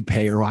know why you'd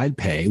pay or I'd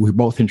pay. We're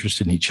both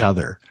interested in each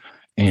other.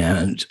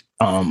 And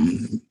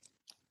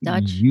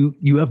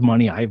you have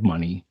money, I have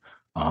money.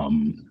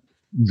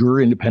 You're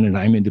independent,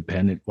 I'm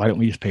independent. Why don't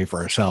we just pay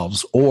for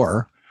ourselves?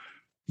 Or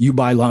you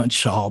buy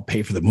lunch, I'll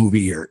pay for the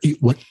movie or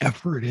eat,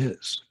 whatever it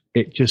is.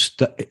 It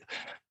just,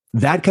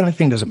 that kind of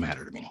thing doesn't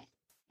matter to me.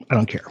 I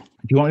don't care.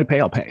 If you want me to pay,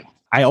 I'll pay.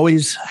 I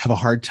always have a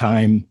hard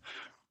time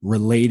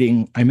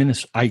relating.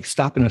 I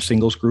stop in a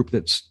singles group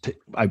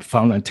I've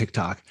found on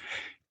TikTok.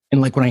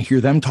 And like when I hear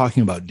them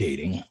talking about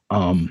dating,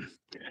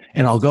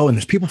 and I'll go and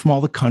there's people from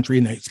all the country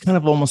and it's kind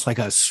of almost like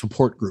a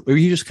support group where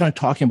you're just kind of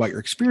talking about your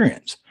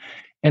experience.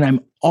 And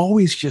I'm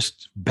always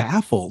just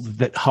baffled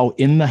that how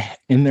in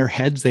their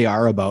heads they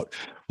are about,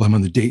 well, I'm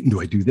on the date and do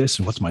I do this?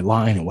 And what's my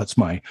line? And what's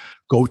my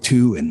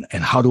go-to? And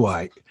how do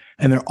I,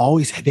 and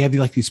they have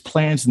like these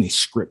plans and these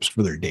scripts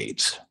for their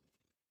dates.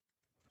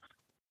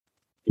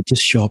 It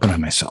just show up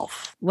on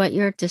myself. What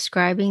you're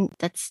describing,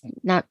 that's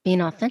not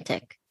being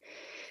authentic.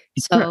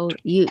 So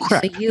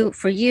Correct.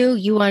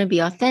 you want to be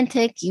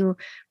authentic,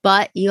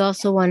 but you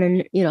also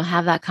want to,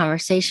 have that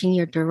conversation.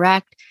 You're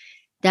direct.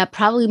 That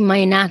probably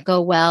might not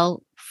go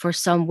well for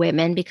some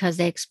women because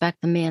they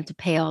expect the man to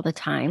pay all the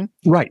time.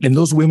 Right. And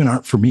those women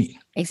aren't for me.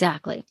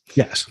 Exactly.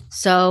 Yes.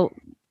 So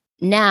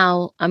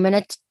now I'm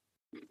going to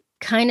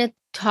kind of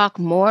talk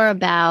more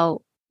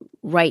about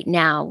right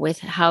now with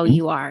how Mhm.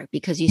 you are,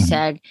 because you Mhm.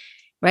 said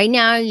right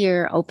now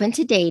you're open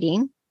to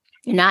dating.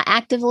 You're not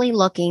actively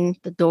looking.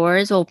 The door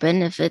is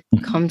open if it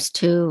Mhm. comes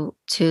to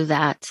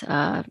that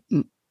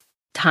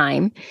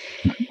time.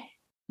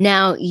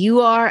 Now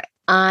you're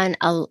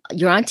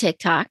on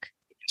TikTok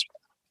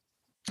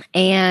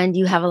and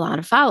you have a lot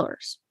of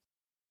followers.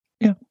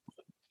 Yeah.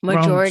 Around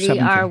Majority are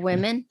 7K. Yeah.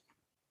 women.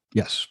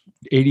 Yes.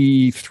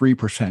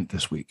 83%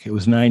 this week. It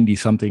was 90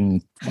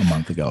 something a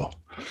month ago.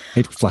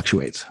 It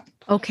fluctuates.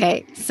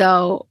 Okay.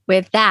 So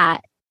with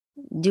that,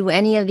 do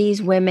any of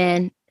these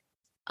women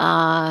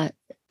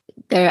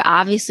they're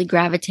obviously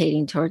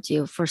gravitating towards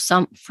you for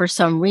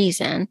some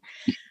reason.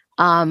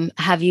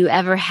 Have you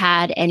ever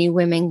had any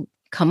women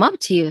come up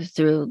to you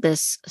through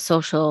this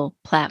social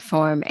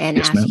platform and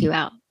Yes, ask ma'am. you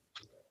out?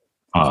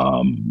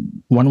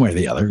 One way or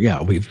the other.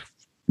 Yeah.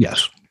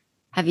 Yes.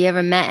 Have you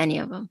ever met any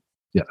of them?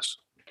 Yes.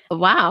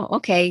 Wow.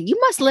 Okay. You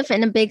must live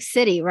in a big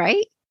city,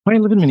 right? I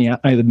live in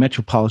Minneapolis, the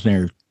metropolitan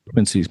area,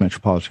 Twin Cities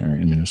metropolitan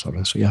area in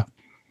Minnesota. So yeah,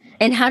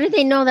 And how do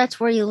they know that's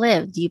where you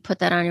live? Do you put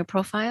that on your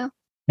profile?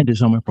 it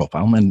is on my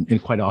profile,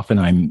 and quite often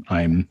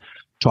I'm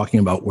talking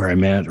about where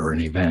I'm at or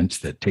an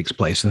event that takes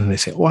place, and then they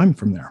say, "Oh, I'm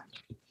from there."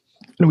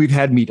 And we've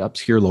had meetups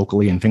here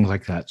locally and things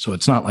like that. So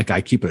it's not like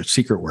I keep it a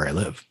secret where I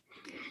live.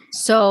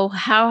 So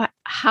how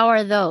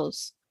are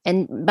those?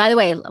 And by the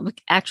way,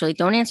 actually,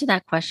 don't answer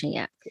that question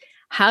yet.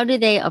 How do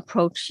they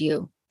approach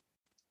you?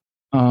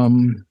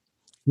 Um,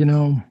 you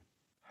know,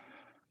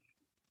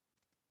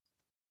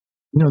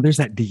 there's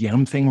that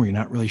DM thing where you're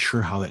not really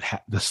sure how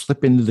the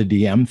slip into the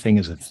DM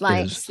thing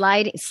Sliding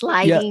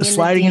in the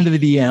sliding into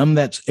the DM.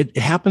 It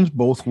happens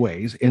both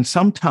ways, and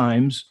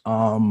sometimes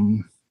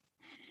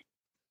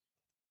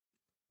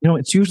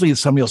it's usually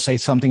somebody will say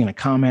something in a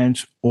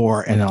comment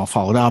and then I'll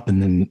follow it up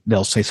and then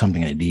they'll say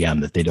something in a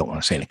DM that they don't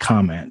want to say in a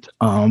comment.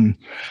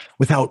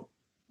 Without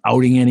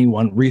outing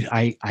anyone,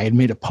 I had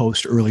made a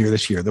post earlier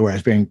this year where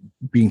I was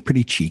being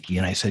pretty cheeky.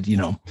 And I said,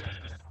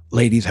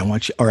 ladies,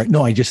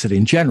 I just said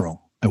in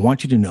general, I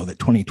want you to know that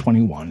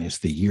 2021 is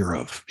the year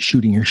of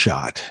shooting your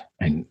shot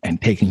and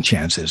taking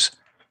chances.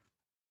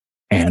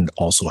 And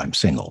also I'm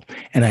single.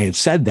 And I had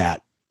said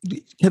that,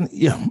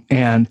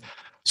 and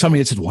somebody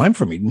had said, well, I'm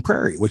from Eden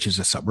Prairie, which is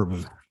a suburb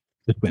of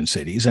the Twin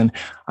Cities. And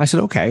I said,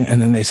 okay.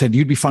 And then they said,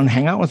 you'd be fun to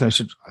hang out with. I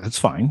said, that's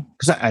fine.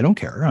 Because I don't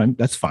care.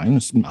 That's fine.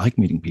 I like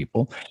meeting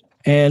people.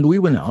 And we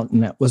went out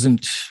and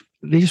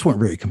they just weren't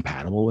very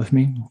compatible with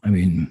me. I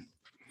mean,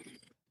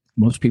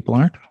 most people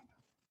aren't.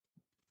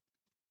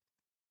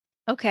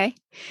 Okay.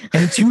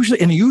 And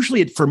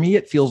usually for me,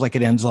 it feels like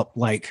it ends up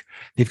like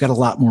they've got a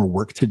lot more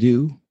work to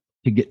do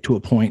to get to a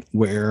point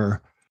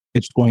where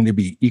it's going to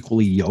be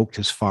equally yoked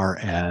as far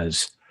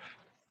as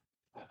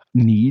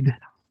need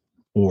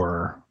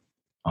or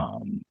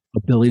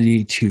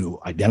ability to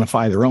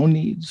identify their own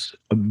needs,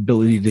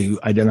 ability to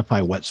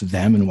identify what's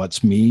them and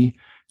what's me,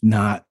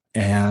 not.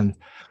 And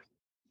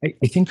I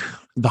think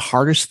the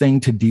hardest thing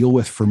to deal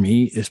with for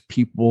me is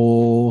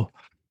people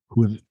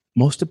who have,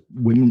 most of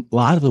women, a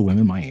lot of the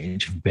women my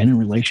age have been in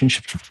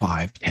relationships for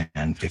 5,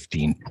 10,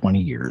 15, 20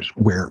 years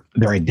where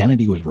their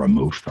identity was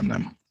removed from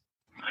them.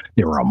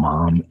 They were a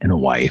mom and a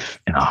wife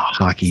and a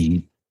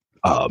hockey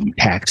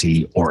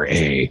taxi or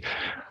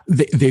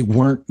they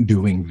weren't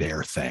doing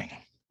their thing.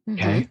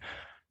 Okay.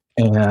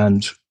 Mm-hmm.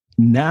 And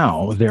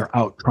now they're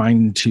out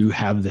trying to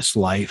have this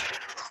life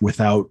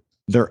without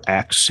their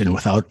ex and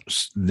without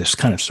this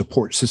kind of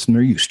support system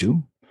they're used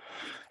to.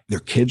 Their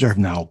kids are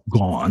now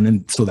gone.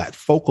 And so that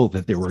focal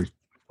that they were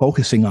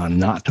focusing on,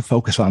 not to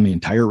focus on the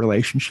entire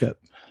relationship,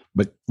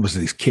 but was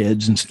these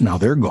kids, and now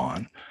they're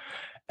gone.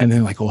 And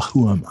they're like, well,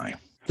 who am I?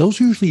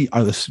 Those usually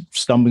are the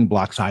stumbling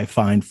blocks I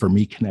find for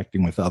me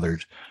connecting with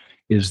others,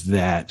 is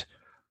that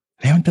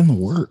they haven't done the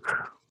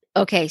work.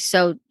 Okay.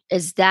 So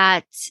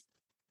that's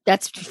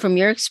from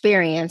your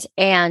experience,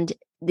 and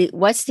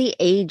what's the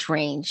age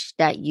range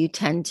that you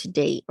tend to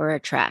date or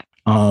attract?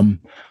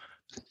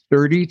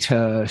 30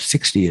 to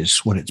 60 is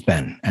what it's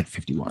been at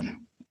 51.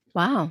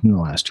 Wow. In the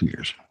last 2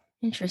 years.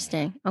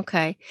 Interesting.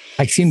 Okay.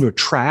 I seem to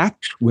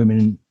attract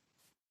women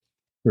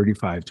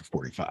 35 to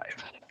 45.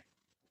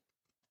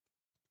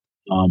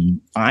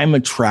 I'm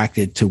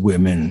attracted to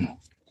women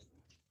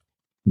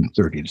from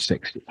 30 to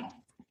 60.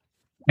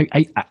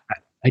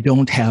 I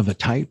don't have a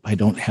type. I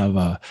don't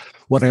have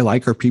what I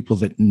like are people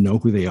that know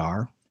who they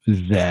are,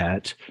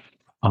 that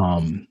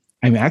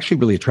I'm actually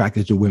really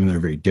attracted to women that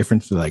are very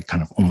different. They're like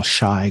kind of almost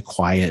shy,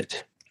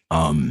 quiet.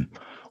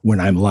 When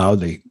I'm loud,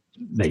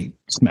 they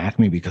smack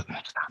me because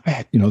stop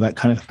it. That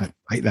kind of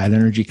that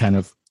energy kind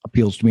of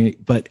appeals to me.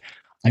 But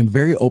I'm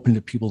very open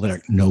to people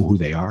that know who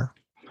they are,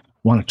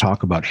 want to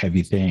talk about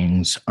heavy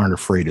things, aren't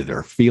afraid of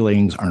their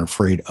feelings, aren't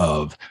afraid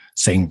of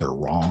saying they're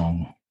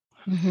wrong,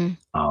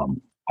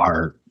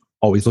 are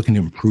always looking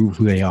to improve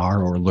who they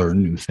are or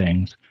learn new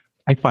things.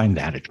 I find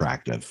that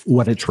attractive.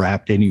 What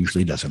attracts and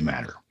usually doesn't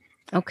matter.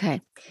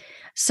 Okay.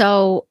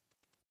 So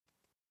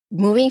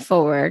moving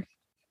forward,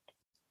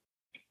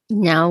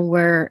 Now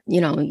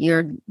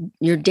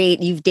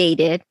you've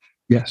dated.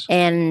 Yes.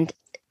 And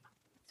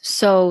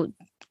so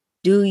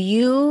do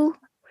you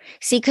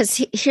see,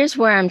 because here's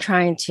what I'm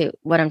trying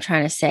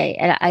to say.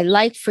 And I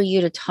like for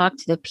you to talk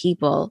to the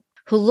people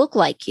who look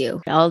like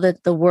you, all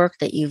the work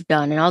that you've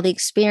done and all the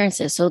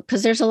experiences. So,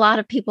 because there's a lot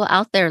of people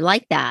out there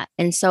like that.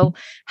 And so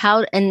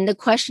and the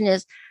question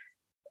is,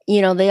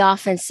 they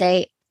often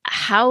say,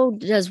 how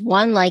does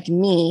one like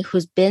me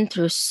who's been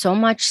through so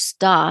much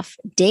stuff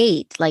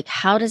date? Like,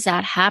 how does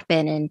that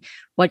happen? And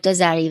what does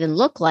that even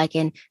look like?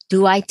 And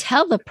do I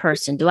tell the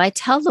person, do I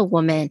tell the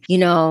woman,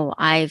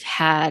 I've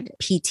had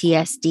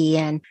PTSD,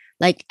 and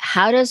like,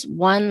 how does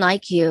one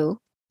like you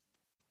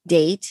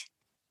date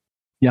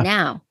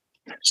now?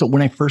 So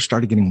when I first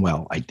started getting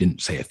well, I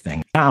didn't say a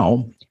thing.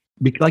 Now,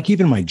 like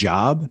even my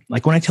job,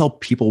 like when I tell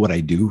people what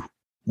I do,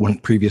 when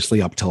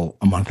previously up till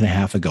a month and a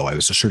half ago, I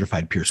was a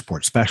certified peer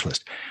support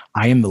specialist.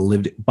 I am the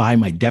lived by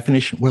my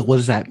definition. Well, what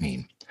does that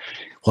mean?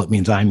 Well, it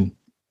means I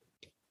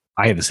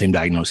have the same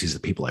diagnoses as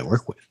the people I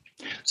work with.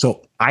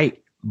 So by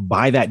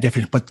that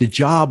definition, but the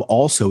job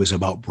also is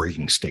about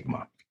breaking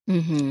stigma.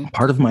 Mm-hmm.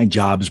 Part of my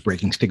job is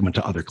breaking stigma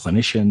to other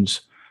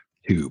clinicians,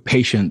 to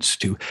patients,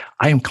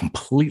 I am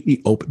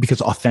completely open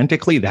because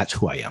authentically, that's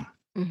who I am.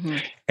 Mm-hmm.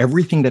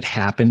 Everything that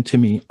happened to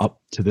me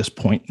up to this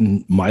point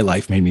in my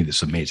life made me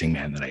this amazing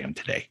man that I am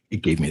today.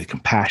 It gave me the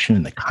compassion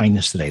and the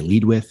kindness that I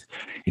lead with.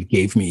 It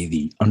gave me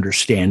the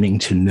understanding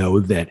to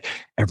know that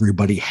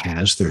everybody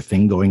has their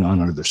thing going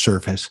on under the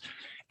surface.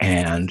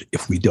 And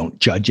if we don't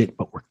judge it,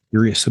 but we're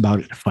curious about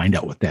it to find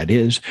out what that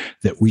is,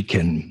 that we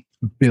can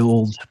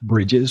build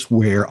bridges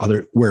where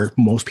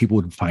most people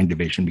would find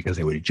division because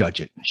they would judge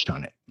it and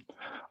shun it.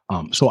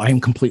 So I am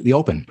completely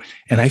open.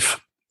 And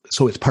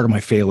so it's part of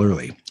my fail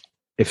early.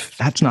 If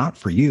that's not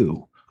for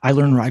you, I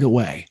learn right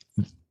away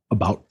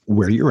about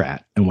where you're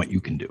at and what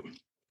you can do.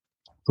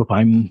 So if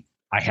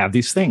I have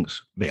these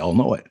things, they all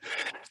know it.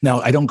 Now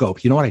I don't go,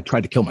 I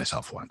tried to kill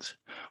myself once.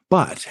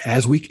 But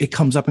as it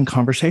comes up in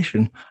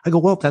conversation, I go,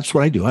 well, that's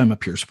what I do. I'm a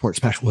peer support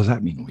specialist. What does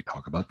that mean? We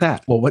talk about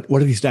that. Well, what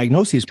are these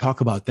diagnoses?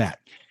 Talk about that.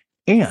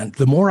 And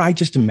the more I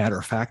just am matter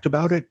of fact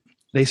about it,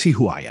 they see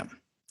who I am.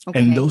 Okay.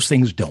 And those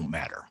things don't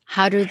matter.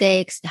 How do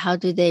they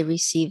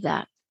receive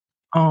that?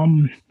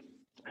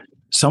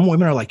 Some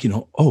women are like,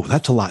 oh,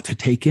 that's a lot to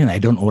take in. I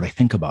don't know what I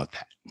think about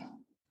that.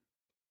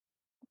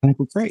 I think,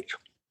 well, great.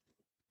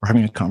 We're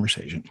having a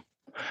conversation.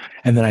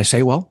 And then I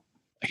say, well,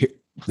 here,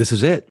 this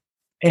is it.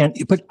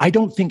 But I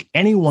don't think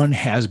anyone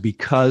has,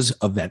 because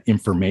of that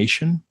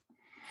information,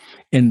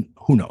 and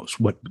who knows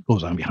what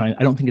goes on behind.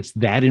 I don't think it's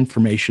that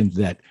information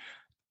that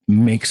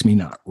makes me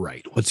not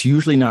right. What's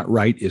usually not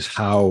right is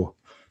how.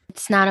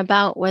 It's not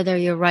about whether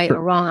you're right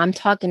or wrong. I'm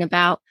talking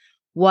about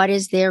what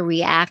is their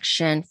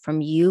reaction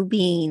from you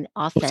being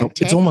authentic.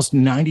 So it's almost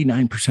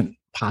 99%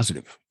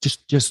 positive.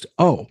 Just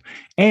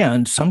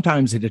and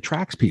sometimes it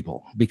attracts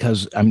people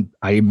because I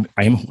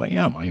am who I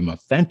am. I am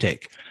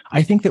authentic.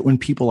 I think that when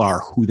people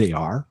are who they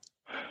are,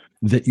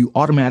 that you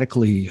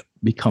automatically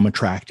become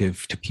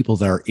attractive to people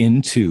that are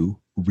into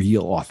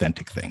real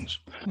authentic things,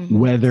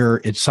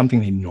 whether it's something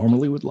they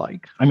normally would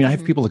like. I mean, I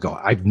have people that go,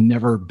 I've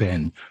never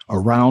been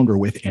around or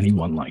with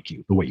anyone like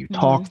you. The way you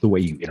talk, the way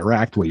you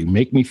interact, the way you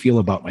make me feel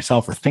about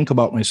myself or think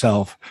about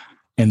myself,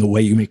 and the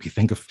way you make me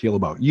feel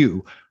about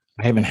you.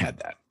 I haven't had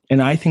that.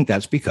 And I think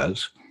that's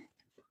because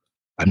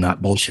I'm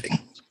not bullshitting.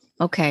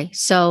 Okay.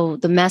 So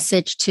the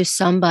message to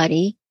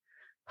somebody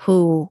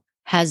who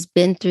has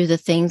been through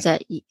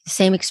the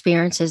same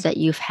experiences that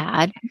you've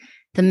had,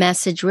 the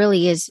message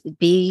really is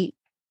be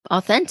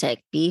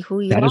authentic, be who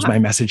you are. That is my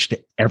message to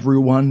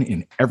everyone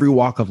in every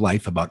walk of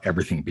life about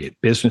everything, be it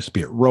business,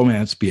 be it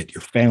romance, be it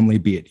your family,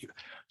 be it you.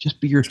 Just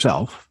be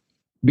yourself,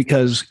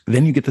 because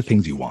then you get the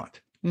things you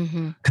want.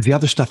 Because the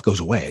other stuff goes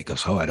away. It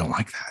goes, oh, I don't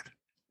like that.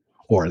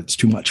 Or it's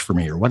too much for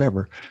me or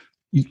whatever.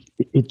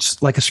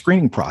 It's like a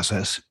screening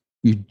process.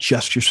 You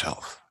just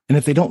yourself. And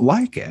if they don't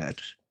like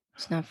it,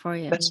 it's not for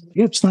you.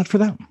 It's not for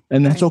them.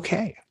 And that's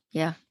okay.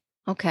 Yeah.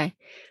 Okay.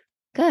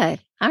 Good.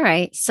 All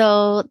right.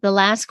 So the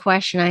last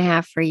question I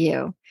have for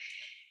you,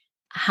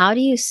 how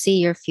do you see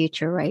your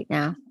future right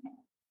now?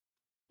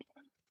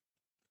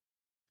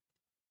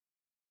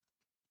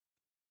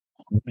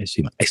 I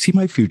see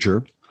my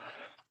future.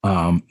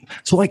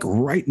 So like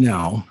right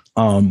now,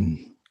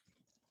 I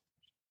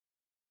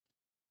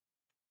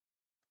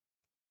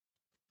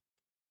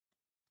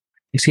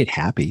see it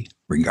happy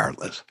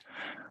regardless.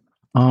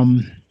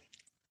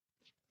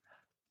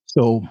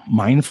 So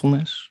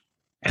mindfulness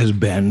has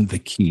been the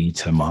key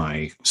to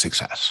my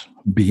success.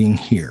 Being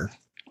here,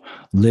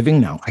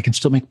 living now. I can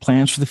still make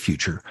plans for the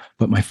future,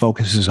 but my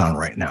focus is on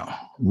right now.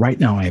 Right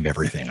now, I have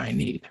everything I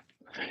need.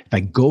 If I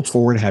go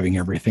forward having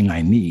everything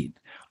I need,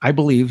 I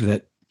believe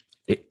that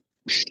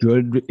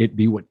should it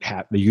be what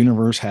the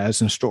universe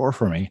has in store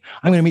for me,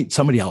 I'm going to meet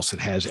somebody else that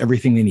has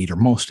everything they need or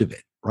most of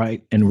it,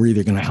 right? And we're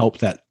either going to help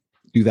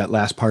do that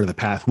last part of the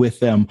path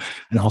with them,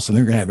 and also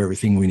they're going to have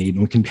everything we need,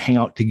 and we can hang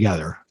out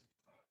together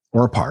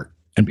or apart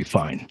and be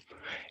fine.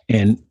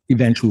 And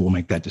eventually we'll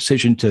make that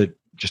decision to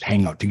just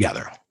hang out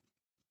together.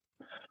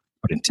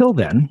 But until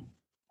then,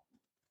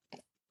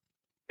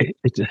 it,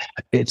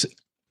 it's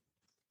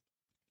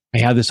I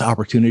have this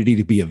opportunity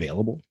to be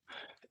available.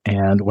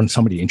 And when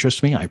somebody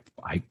interests me, I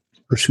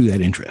pursue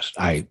that interest.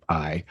 What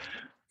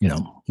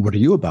are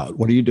you about?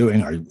 What are you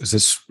doing? Is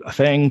this a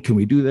thing? Can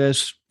we do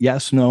this?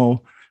 Yes,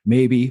 no,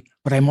 maybe.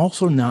 But I'm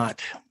also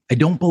not, I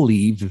don't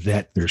believe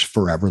that there's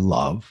forever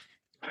love,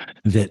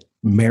 that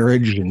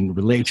marriage and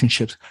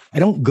relationships, I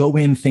don't go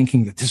in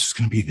thinking that this is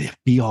going to be the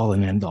be all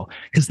and end all,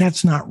 because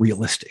that's not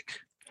realistic.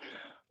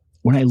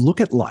 When I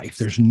look at life,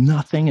 there's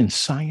nothing in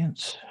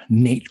science,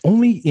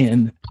 only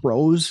in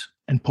prose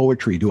and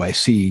poetry do I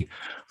see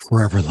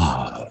forever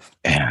love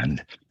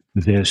and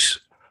this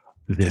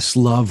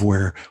love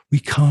where we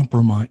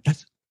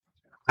compromise.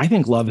 I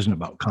think love isn't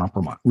about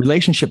compromise.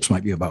 Relationships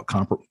might be about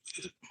compromise.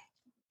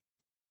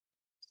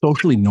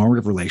 Socially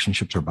normative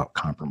relationships are about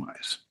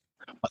compromise,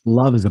 but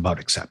love is about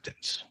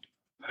acceptance.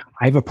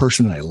 I have a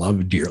person that I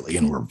love dearly,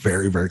 and we're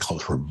very, very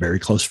close. We're very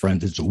close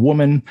friends. It's a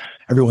woman.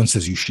 Everyone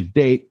says you should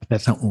date, but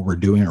that's not what we're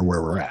doing or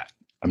where we're at.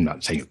 I'm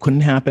not saying it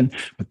couldn't happen,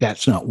 but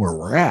that's not where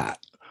we're at.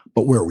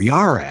 But where we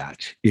are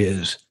at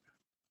is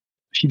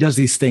she does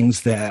these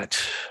things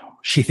that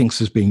she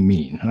thinks is being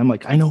mean. And I'm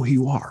like, I know who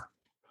you are.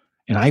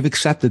 And I've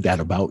accepted that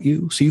about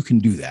you, so you can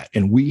do that.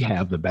 And we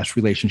have the best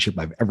relationship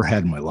I've ever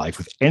had in my life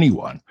with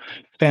anyone,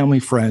 family,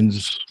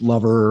 friends,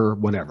 lover,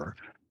 whatever,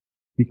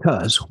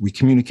 because we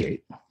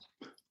communicate.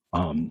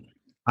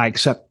 I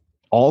accept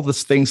all the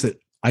things that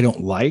I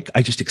don't like.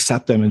 I just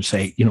accept them and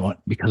say, you know what,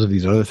 because of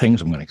these other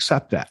things, I'm going to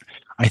accept that.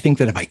 I think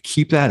that if I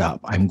keep that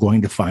up, I'm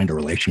going to find a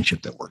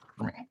relationship that works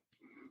for me.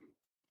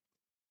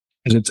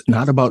 Because it's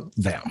not about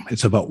them.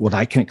 It's about what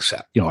I can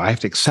accept. I have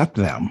to accept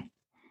them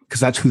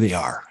because that's who they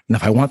are. And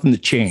if I want them to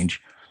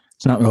change,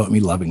 it's not about me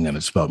loving them.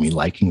 It's about me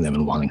liking them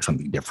and wanting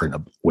something different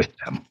with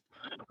them.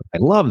 If I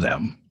love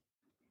them,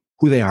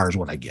 who they are is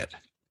what I get.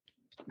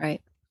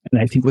 Right. And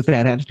I think with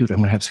that attitude, I'm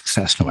going to have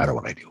success no matter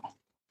what I do.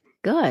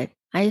 Good.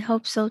 I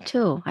hope so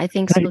too. I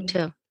think so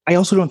too. I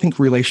also don't think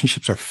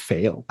relationships are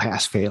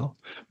pass fail,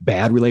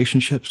 bad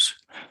relationships.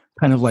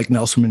 Kind of like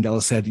Nelson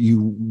Mandela said,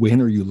 you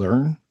win or you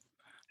learn.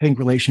 I think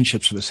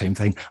relationships are the same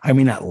thing. I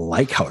may not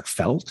like how it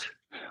felt.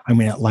 I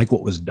may not like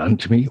what was done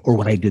to me or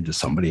what I did to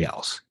somebody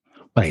else,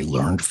 but I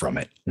learned from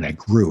it and I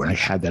grew and I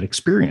had that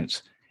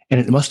experience. And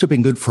it must have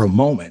been good for a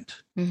moment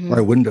or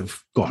I wouldn't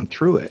have gone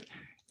through it.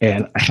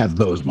 And I had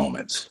those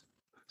moments.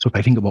 So if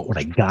I think about what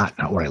I got,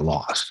 not what I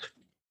lost.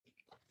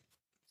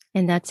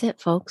 And that's it,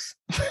 folks.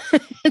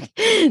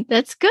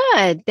 That's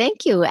good.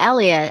 Thank you,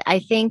 Elliot. I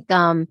think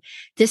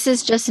this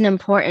is just an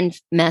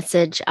important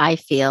message, I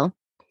feel.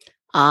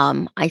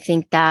 I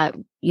think that,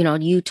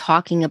 you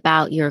talking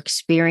about your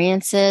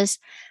experiences,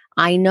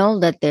 I know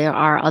that there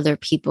are other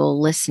people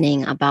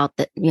listening about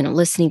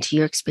listening to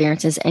your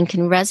experiences and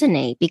can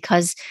resonate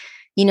because,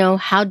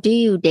 how do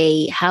you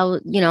date? How,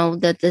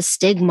 the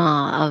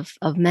stigma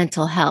of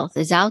mental health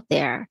is out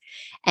there.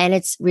 And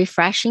it's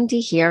refreshing to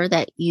hear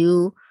that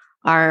you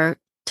are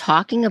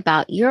talking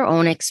about your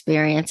own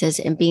experiences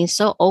and being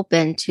so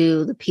open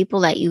to the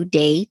people that you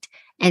date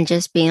and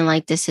just being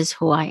like, this is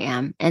who I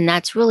am. And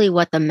that's really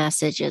what the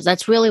message is.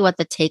 That's really what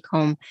the take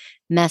home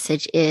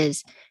message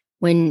is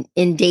when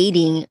in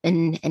dating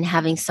and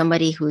having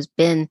somebody who's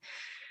been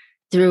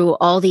through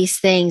all these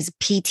things,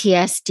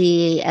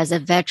 PTSD as a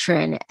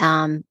veteran,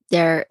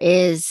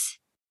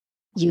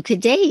 you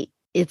could date.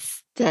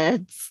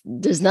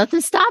 There's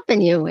nothing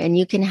stopping you and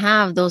you can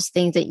have those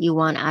things that you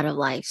want out of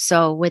life.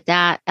 So with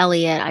that,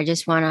 Elliot, I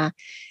just want to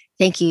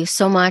thank you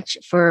so much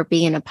for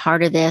being a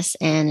part of this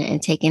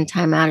and taking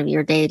time out of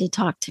your day to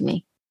talk to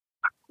me.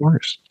 Of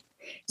course.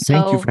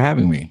 Thank you for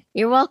having me.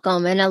 You're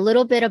welcome. And a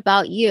little bit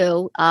about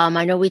you.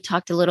 I know we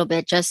talked a little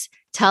bit. Just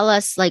tell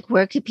us,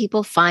 where could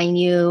people find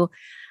you?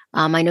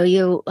 I know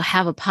you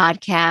have a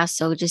podcast,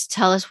 so just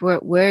tell us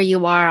where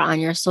you are on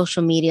your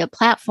social media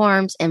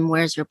platforms and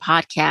where's your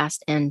podcast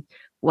and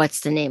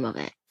what's the name of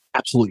it.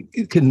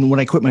 Absolutely. When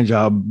I quit my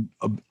job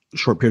a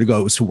short period ago,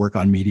 it was to work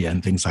on media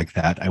and things like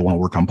that. I want to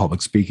work on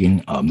public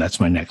speaking. That's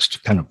my next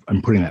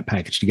I'm putting that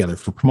package together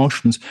for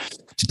promotions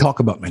to talk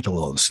about mental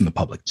illness in the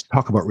public, to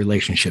talk about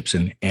relationships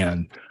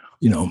and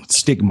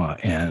stigma.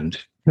 And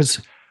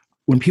because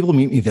when people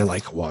meet me, they're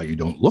like, well, you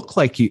don't look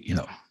like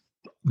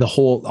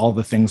all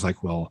the things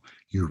like, well,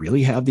 you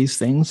really have these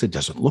things? It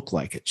doesn't look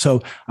like it.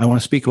 So I want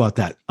to speak about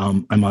that.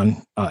 I'm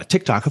on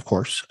TikTok, of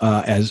course,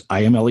 as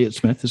I am Elliot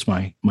Smith is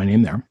my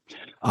name there.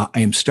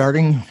 I am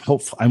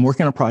I'm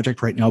working on a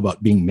project right now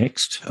about being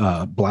mixed,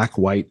 black,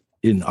 white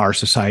in our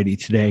society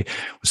today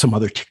with some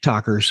other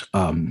TikTokers.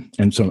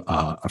 And so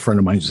a friend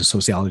of mine is a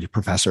sociology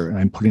professor, and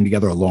I'm putting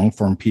together a long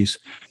form piece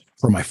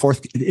for my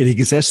fourth. It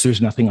exists.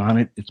 There's nothing on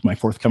it. It's my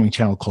forthcoming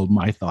channel called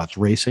My Thoughts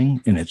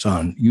Racing, and it's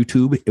on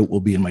YouTube. It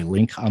will be in my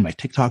link on my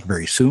TikTok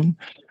very soon.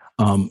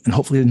 And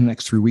hopefully in the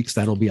next 3 weeks,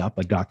 that'll be up,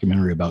 a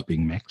documentary about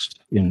being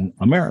mixed in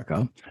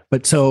America.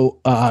 But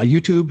so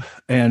YouTube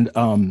and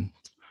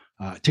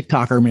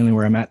TikTok are mainly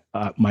where I'm at.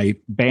 My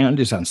band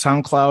is on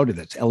SoundCloud.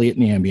 That's Elliot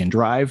and the Ambient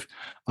Drive.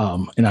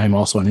 And I'm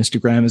also on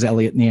Instagram as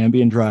Elliot and the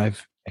Ambient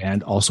Drive.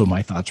 and also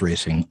My Thoughts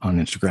Racing on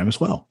Instagram as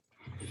well.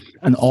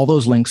 And all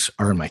those links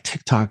are in my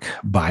TikTok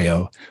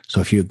bio.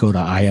 So if you go to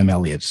I am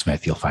Elliott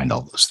Smith, you'll find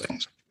all those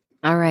things.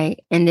 All right.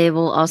 And they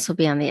will also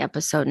be on the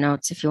episode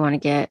notes if you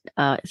want to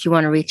if you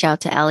want to reach out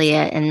to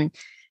Elliott. And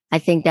I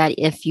think that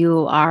if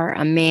you are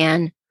a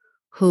man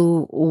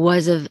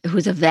who's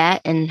a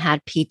vet and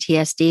had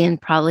PTSD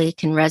and probably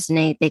can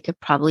resonate, they could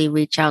probably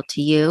reach out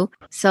to you.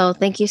 So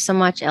thank you so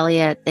much,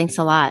 Elliott. Thanks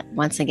a lot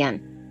once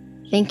again.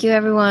 Thank you,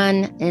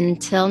 everyone.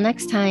 Until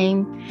next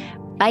time.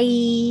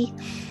 Bye.